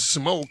and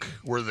smoke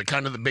were the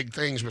kind of the big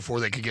things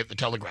before they could get the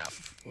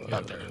telegraph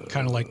out there.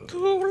 Kind of like. Yep.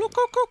 Do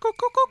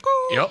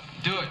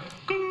it.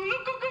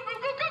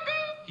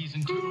 He's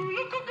in tune.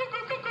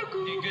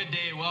 Hey, good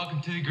day.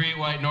 Welcome to the Great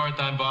White North.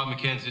 I'm Bob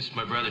McKenzie. This is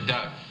my brother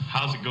Doug.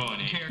 How's it going,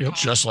 eh? Yep.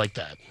 Just like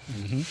that.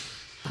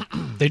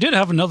 Mm-hmm. They did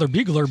have another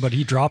bugler, but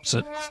he drops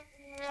it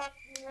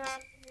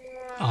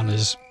on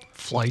his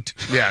flight.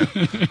 Yeah.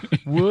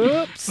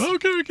 Whoops.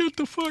 Okay, get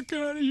the fuck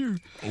out of here.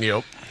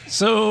 Yep.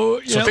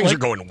 So things are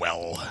going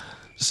well.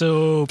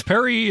 So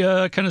Perry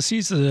kind of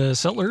sees the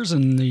settlers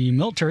and the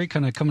military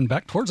kind of coming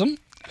back towards him.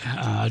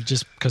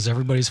 Just because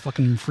everybody's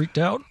fucking freaked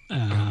out.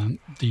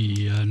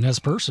 The Nez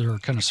Perce are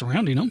kind of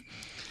surrounding them.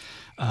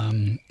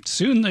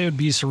 Soon they would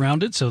be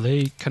surrounded, so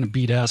they kind of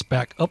beat ass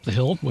back up the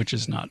hill, which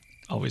is not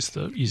always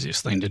the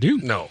easiest thing to do.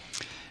 No.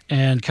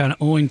 And kind of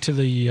owing to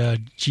the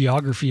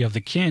geography of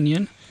the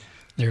canyon,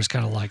 there's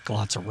kind of like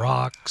lots of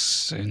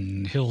rocks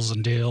and hills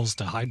and dales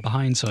to hide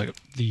behind, so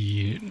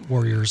the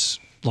warriors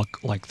look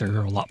like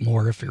they're a lot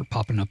more if you're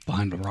popping up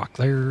behind a rock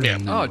there. Yeah.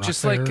 And a Oh, rock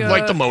just there.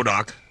 like the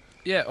Modoc.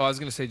 Yeah, I was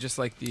gonna say just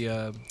like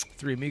the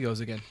Three Amigos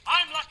again.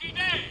 I'm Lucky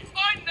Day.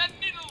 I'm Ned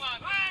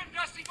Needleman. I'm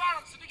Dusty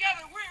Bottoms. And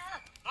together we're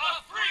the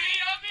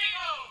Three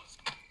Amigos.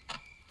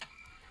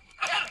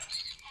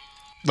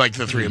 Like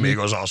the Three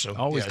Amigos also.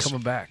 Always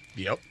coming back.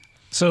 Yep.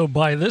 So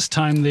by this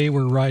time, they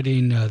were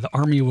riding, the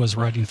army was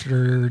riding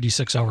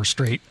 36 hours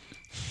straight.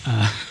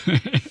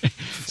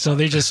 So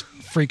they just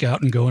freak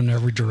out and go in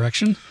every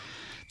direction.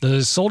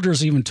 The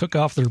soldiers even took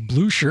off their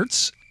blue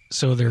shirts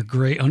so their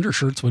gray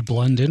undershirts would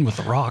blend in with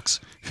the rocks.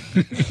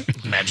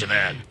 Imagine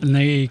that. And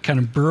they kind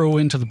of burrow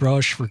into the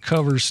brush for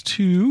covers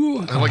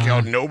too. I like how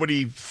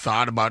nobody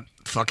thought about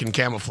fucking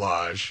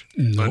camouflage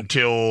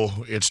until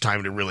it's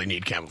time to really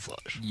need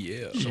camouflage.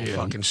 Yeah. So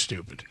fucking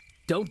stupid.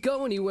 Don't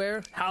go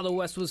anywhere. How the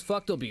West Was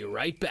Fucked will be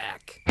right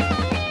back.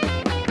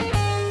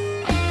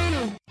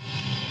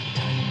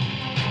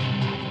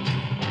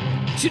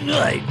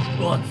 Tonight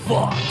on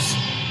Fox,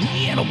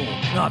 the animal,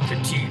 not the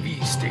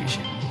TV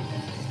station.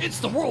 It's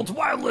the world's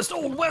wildest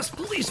Old West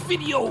police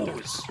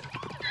videos.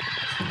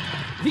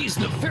 These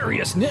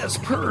nefarious Nez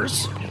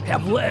Perce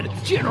have led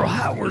General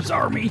Howard's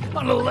army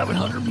on an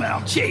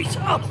 1,100-mile chase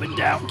up and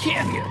down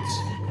canyons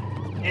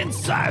and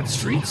side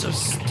streets of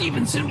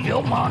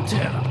Stevensonville,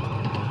 Montana.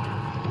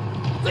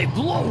 They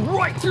blow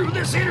right through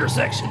this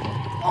intersection,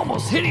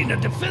 almost hitting a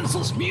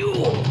defenseless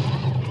mule.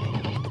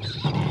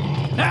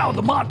 Now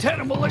the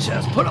Montana militia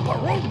has put up a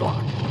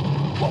roadblock.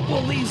 What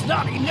will these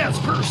naughty Nez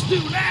Perce do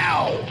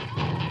now?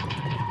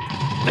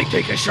 They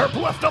take a sharp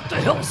left up the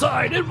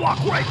hillside and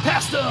walk right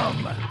past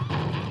them.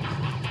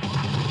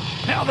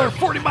 Now they're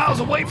 40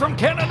 miles away from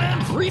Canada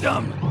and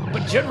freedom,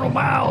 but General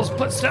Miles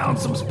puts down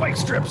some spike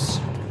strips.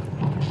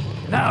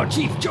 Now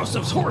Chief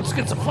Joseph's horse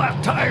gets a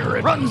flat tire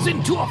and runs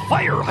into a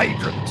fire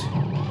hydrant.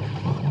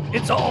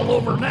 It's all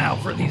over now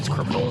for these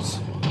criminals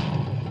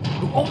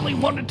who only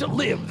wanted to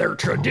live their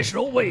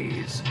traditional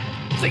ways.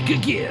 Think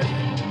again.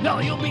 Now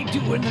you'll be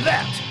doing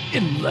that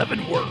in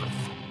Leavenworth.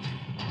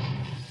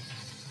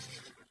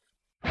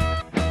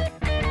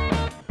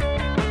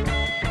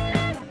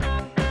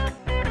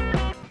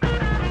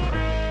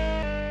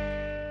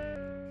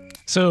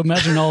 So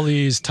imagine all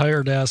these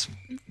tired-ass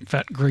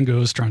fat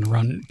gringos trying to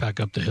run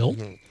back up the hill.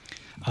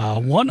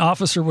 One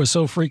officer was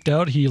so freaked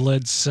out, he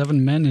led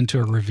 7 men into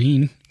a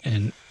ravine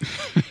and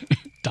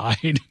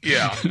died.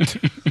 Yeah.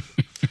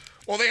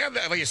 Well, they have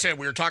that. Like I said,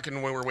 we were talking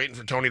when we were waiting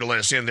for Tony to let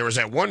us in. There was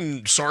that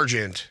one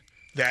sergeant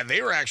that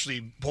they were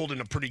actually holding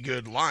a pretty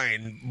good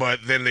line, but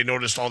then they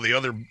noticed all the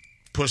other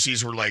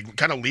pussies were like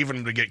kind of leaving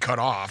them to get cut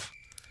off.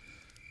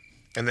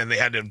 And then they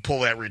had to pull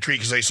that retreat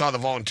because they saw the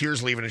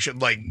volunteers leaving and shit.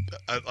 Like,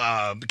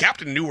 the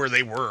captain knew where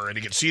they were, and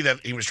he could see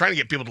that he was trying to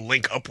get people to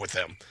link up with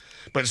them.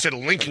 But instead of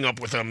linking up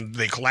with them,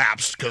 they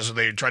collapsed because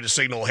they tried to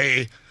signal,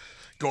 hey,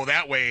 go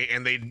that way,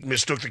 and they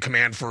mistook the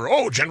command for,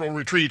 general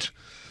retreat,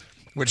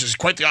 which is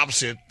quite the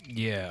opposite.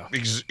 Yeah.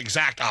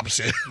 Exact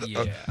opposite.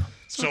 Yeah.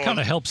 So it kind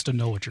of helps to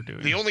know what you're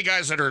doing. The only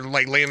guys that are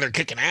like laying there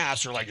kicking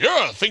ass are like,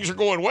 yeah, things are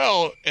going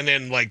well, and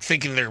then like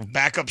thinking their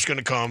backup's going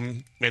to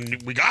come,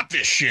 and we got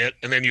this shit,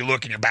 and then you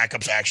look and your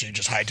backup's actually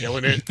just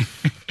hightailing it.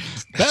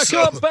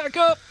 Back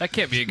up. That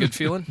can't be a good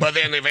feeling. But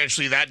then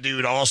eventually that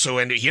dude also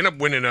he ended up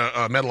winning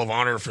a Medal of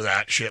Honor for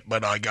that shit.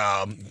 But like,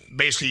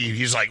 basically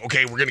he's like,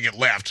 okay, we're gonna get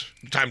left,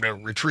 time to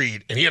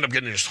retreat, and he ended up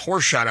getting his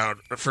horse shot out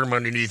from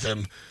underneath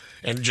him,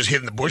 and just hid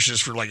in the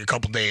bushes for like a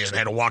couple days, and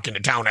had to walk into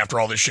town after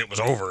all this shit was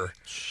over.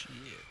 Shit.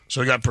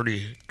 So it got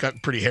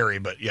pretty hairy,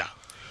 but yeah.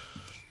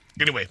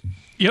 Anyway.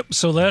 Yep,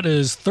 so that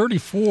is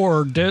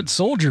 34 dead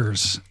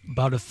soldiers,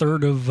 about a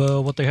third of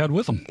what they had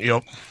with them.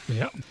 Yep.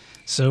 Yeah.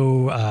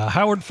 So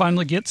Howard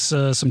finally gets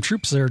some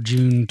troops there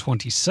June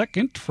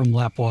 22nd from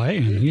Lapwai,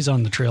 and he's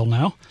on the trail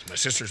now. It's my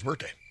sister's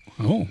birthday.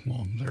 Oh,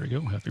 well, there you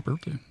go. Happy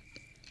birthday.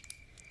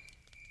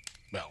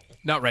 Well,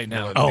 not right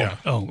now.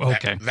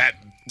 Okay.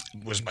 That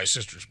was my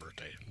sister's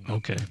birthday.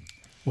 Okay.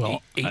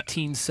 Well,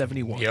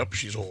 1871. Yep,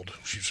 she's old.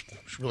 She's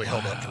really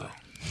held up for.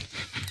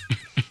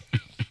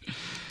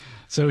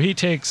 So he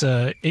takes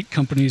 8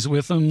 companies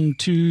with him,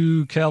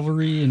 2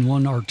 cavalry and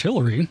 1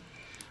 artillery,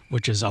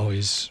 which is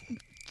always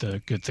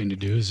the good thing to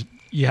do. Is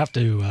you have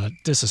to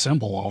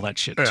disassemble all that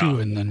shit too,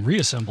 and then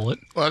reassemble it.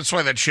 Well, that's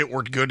why that shit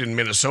worked good in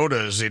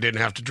Minnesota, is they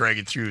didn't have to drag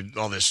it through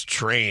all this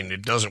terrain.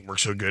 It doesn't work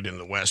so good in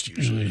the West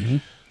usually. Mm-hmm.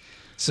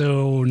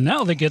 So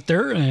now they get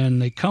there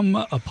and they come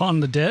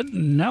upon the dead.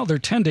 And now they're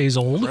 10 days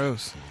old.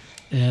 Gross.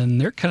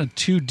 And they're kind of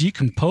too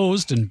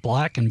decomposed and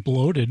black and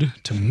bloated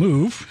to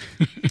move.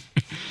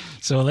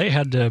 So they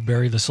had to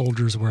bury the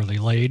soldiers where they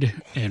laid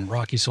in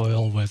rocky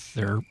soil with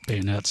their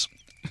bayonets.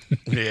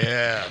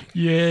 Yeah.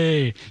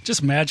 Yay.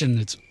 Just imagine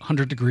it's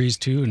 100 degrees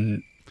too,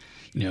 and,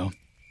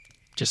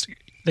 just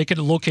they could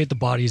locate the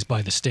bodies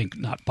by the stink,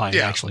 not by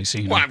actually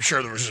seeing them. Well, I'm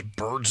sure there was just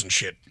birds and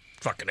shit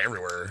fucking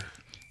everywhere.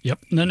 Yep.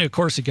 And then, of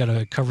course, you got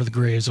to cover the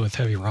graves with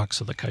heavy rocks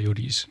so the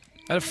coyotes.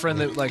 I had a friend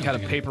that had a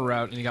paper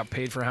route, and he got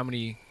paid for how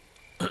many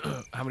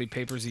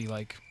papers he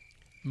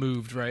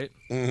moved, right?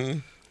 Mm-hmm.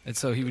 And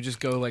so he would just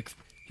go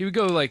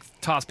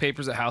toss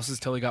papers at houses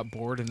till he got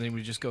bored, and then he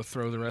would just go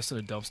throw the rest in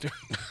a dumpster.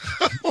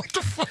 What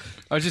the fuck?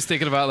 I was just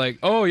thinking about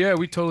oh yeah,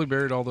 we totally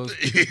buried all those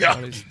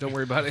bodies. Don't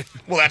worry about it.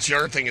 Well, that's the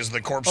other thing is the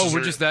corpses.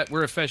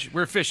 We're efficient.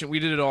 We're efficient. We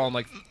did it all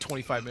in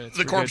 25 minutes.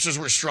 The corpses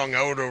were strung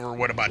out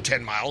over about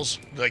 10 miles.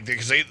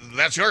 Because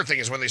that's the other thing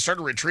is when they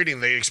started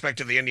retreating, they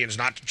expected the Indians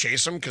not to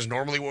chase them, because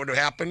normally what would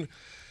happen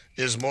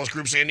is most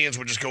groups of Indians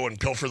would just go and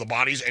pilfer the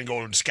bodies and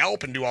go and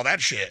scalp and do all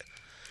that shit.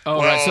 Oh,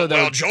 right. So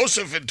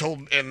Joseph had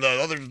told, and the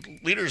other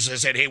leaders had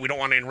said, hey, we don't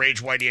want to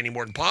enrage Whitey any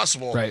more than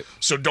possible. Right.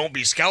 So don't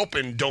be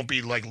scalping, don't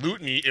be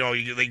looting.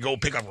 They go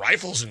pick up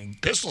rifles and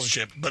pistols and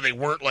shit, but they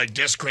weren't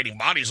desecrating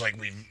bodies like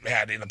we've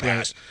had in the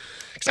past.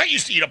 Because that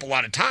used to eat up a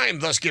lot of time,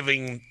 thus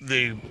giving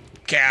the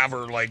Cav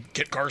or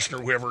Kit Carson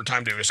or whoever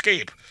time to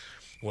escape.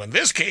 Well, in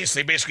this case,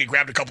 they basically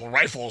grabbed a couple of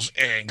rifles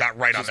and got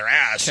right on their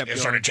ass and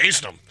started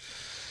chasing them.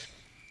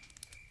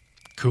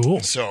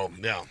 Cool. So,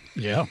 yeah.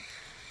 Yeah.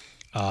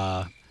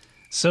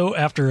 So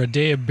after a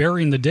day of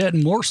burying the dead,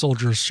 more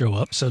soldiers show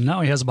up. So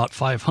now he has about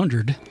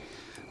 500.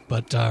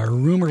 But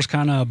rumors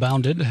kind of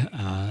abounded,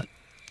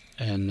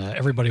 and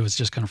everybody was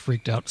just kind of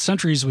freaked out.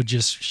 Sentries would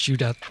just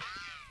shoot at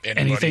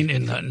anything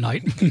in the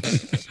night.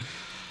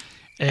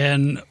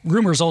 And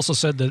rumors also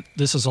said that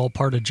this is all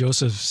part of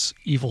Joseph's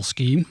evil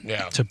scheme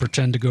to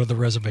pretend to go to the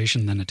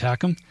reservation and then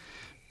attack him.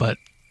 But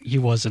he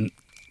wasn't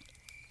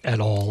at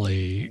all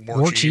a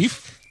war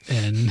chief.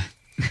 And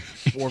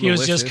he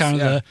was just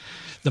kind of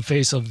the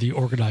face of the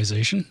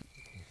organization.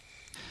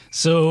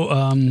 So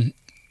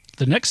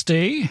the next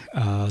day,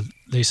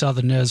 they saw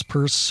the Nez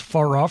Perce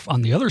far off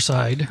on the other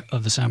side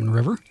of the Salmon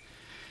River.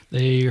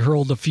 They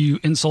hurled a few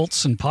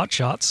insults and pot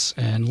shots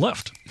and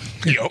left.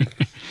 Yep.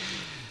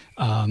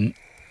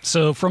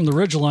 So from the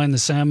ridgeline, the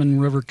Salmon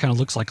River kind of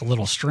looks like a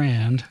little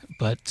strand,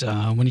 but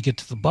when you get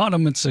to the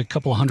bottom, it's a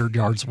couple 100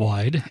 yards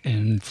wide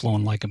and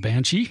flowing like a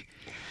banshee.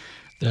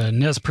 The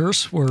Nez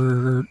Perce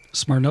were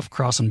smart enough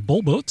crossing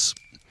bull boats,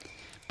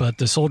 but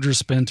the soldiers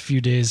spent a few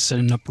days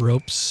setting up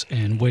ropes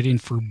and waiting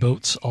for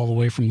boats all the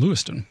way from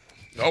Lewiston.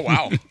 Oh,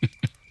 wow.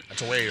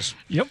 That's a ways.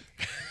 Yep.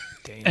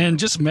 Damn. And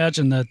just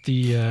imagine that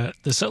the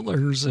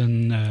settlers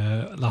and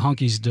the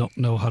honkies don't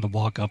know how to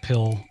walk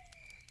uphill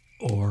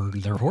or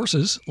their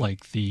horses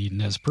like the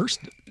Nez Perce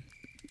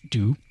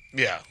do.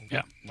 Yeah.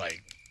 Yeah.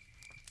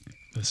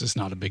 This is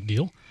not a big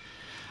deal.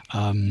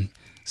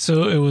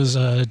 So it was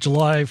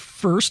July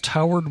 1st.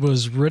 Howard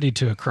was ready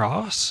to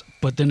cross,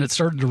 but then it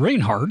started to rain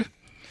hard,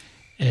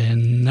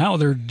 and now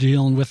they're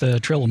dealing with a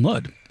trail of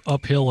mud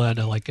uphill at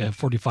a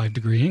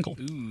 45-degree angle.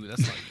 Ooh,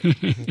 that's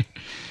like...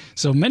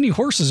 So many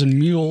horses and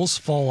mules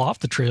fall off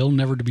the trail,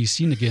 never to be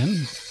seen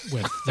again,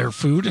 with their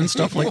food and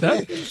stuff like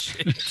that.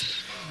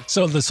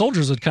 So the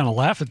soldiers would kind of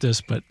laugh at this,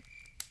 but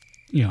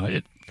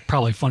it's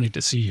probably funny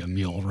to see a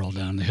mule roll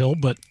down the hill,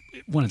 but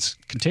when it's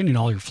containing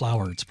all your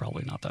flour, it's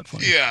probably not that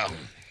funny. Yeah.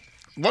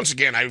 Once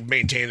again, I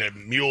maintain that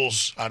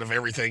mules out of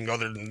everything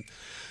other than,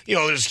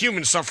 there's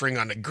human suffering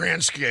on a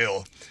grand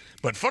scale,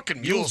 but fucking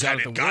mules had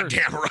it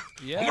goddamn right.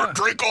 Yeah. I'm going to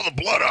drink all the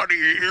blood out of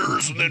your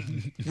ears and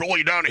then roll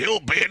you down a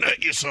hill,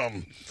 bayonet you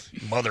some,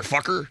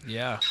 motherfucker.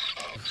 Yeah.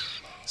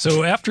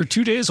 So after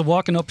 2 days of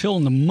walking uphill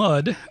in the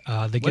mud,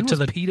 they get to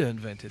the... PETA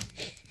invented?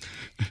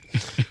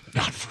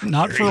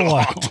 Not for a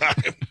while.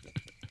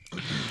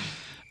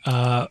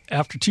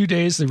 After 2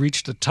 days, they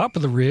reached the top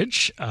of the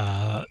ridge.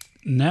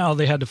 Now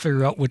they had to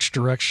figure out which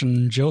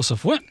direction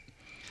Joseph went.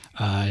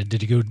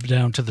 Did he go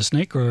down to the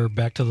Snake or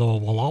back to the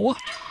Wallowa?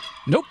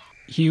 Nope.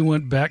 He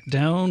went back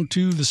down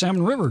to the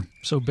Salmon River.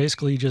 So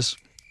basically, he just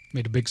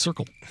made a big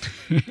circle.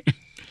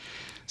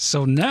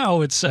 So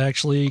now it's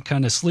actually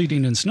kind of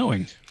sleeting and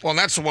snowing. Well, and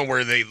that's the one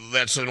where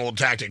that's an old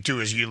tactic too,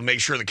 is you make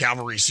sure the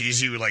cavalry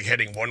sees you like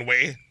heading one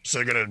way. So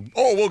they're going to,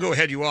 we'll go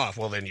head you off.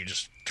 Well, then you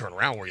just turn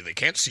around where they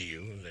can't see you.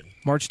 And then,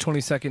 March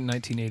 22nd,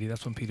 1980.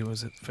 That's when Peter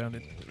was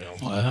founded.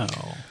 Wow.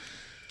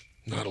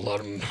 Not a lot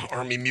of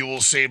army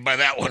mules saved by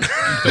that one.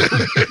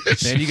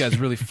 Man, you guys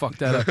really fucked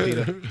that up,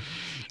 Peter.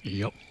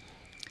 Yep.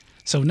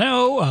 So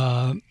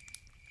now,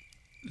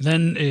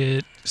 then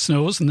it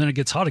snows and then it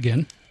gets hot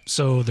again.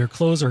 So their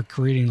clothes are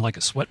creating like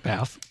a sweat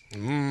bath.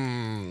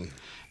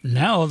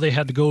 Now they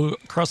had to go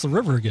across the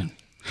river again.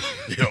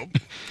 Yep.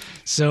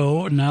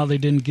 So now they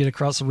didn't get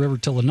across the river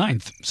till the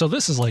 9th. So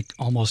this is like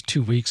almost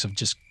 2 weeks of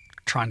just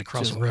trying to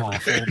cross the river.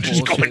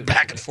 Just going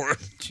back and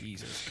forth.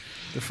 Jesus.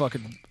 Their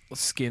fucking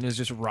skin is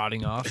just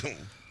rotting off.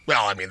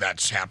 Well, I mean,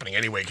 that's happening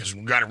anyway, because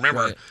we've got to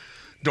remember,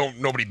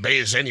 nobody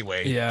bathes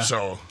anyway. Yeah.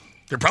 So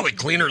they're probably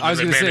cleaner I was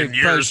than going they've to been say,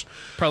 in years.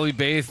 probably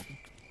bathe.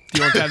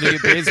 The only time they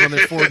get bathed is when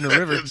they're fording the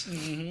river.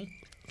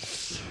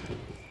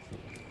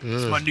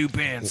 It's my new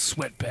band,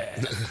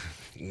 Sweatbath.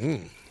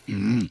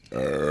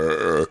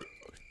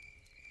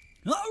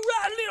 All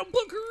right, little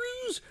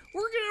buckaroos,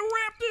 we're gonna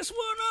wrap this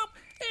one up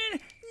and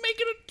make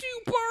it a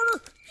two-parter.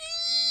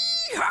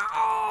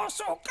 Yeehaw!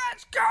 So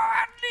let's go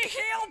out in the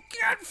hell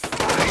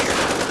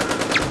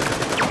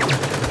gunfire.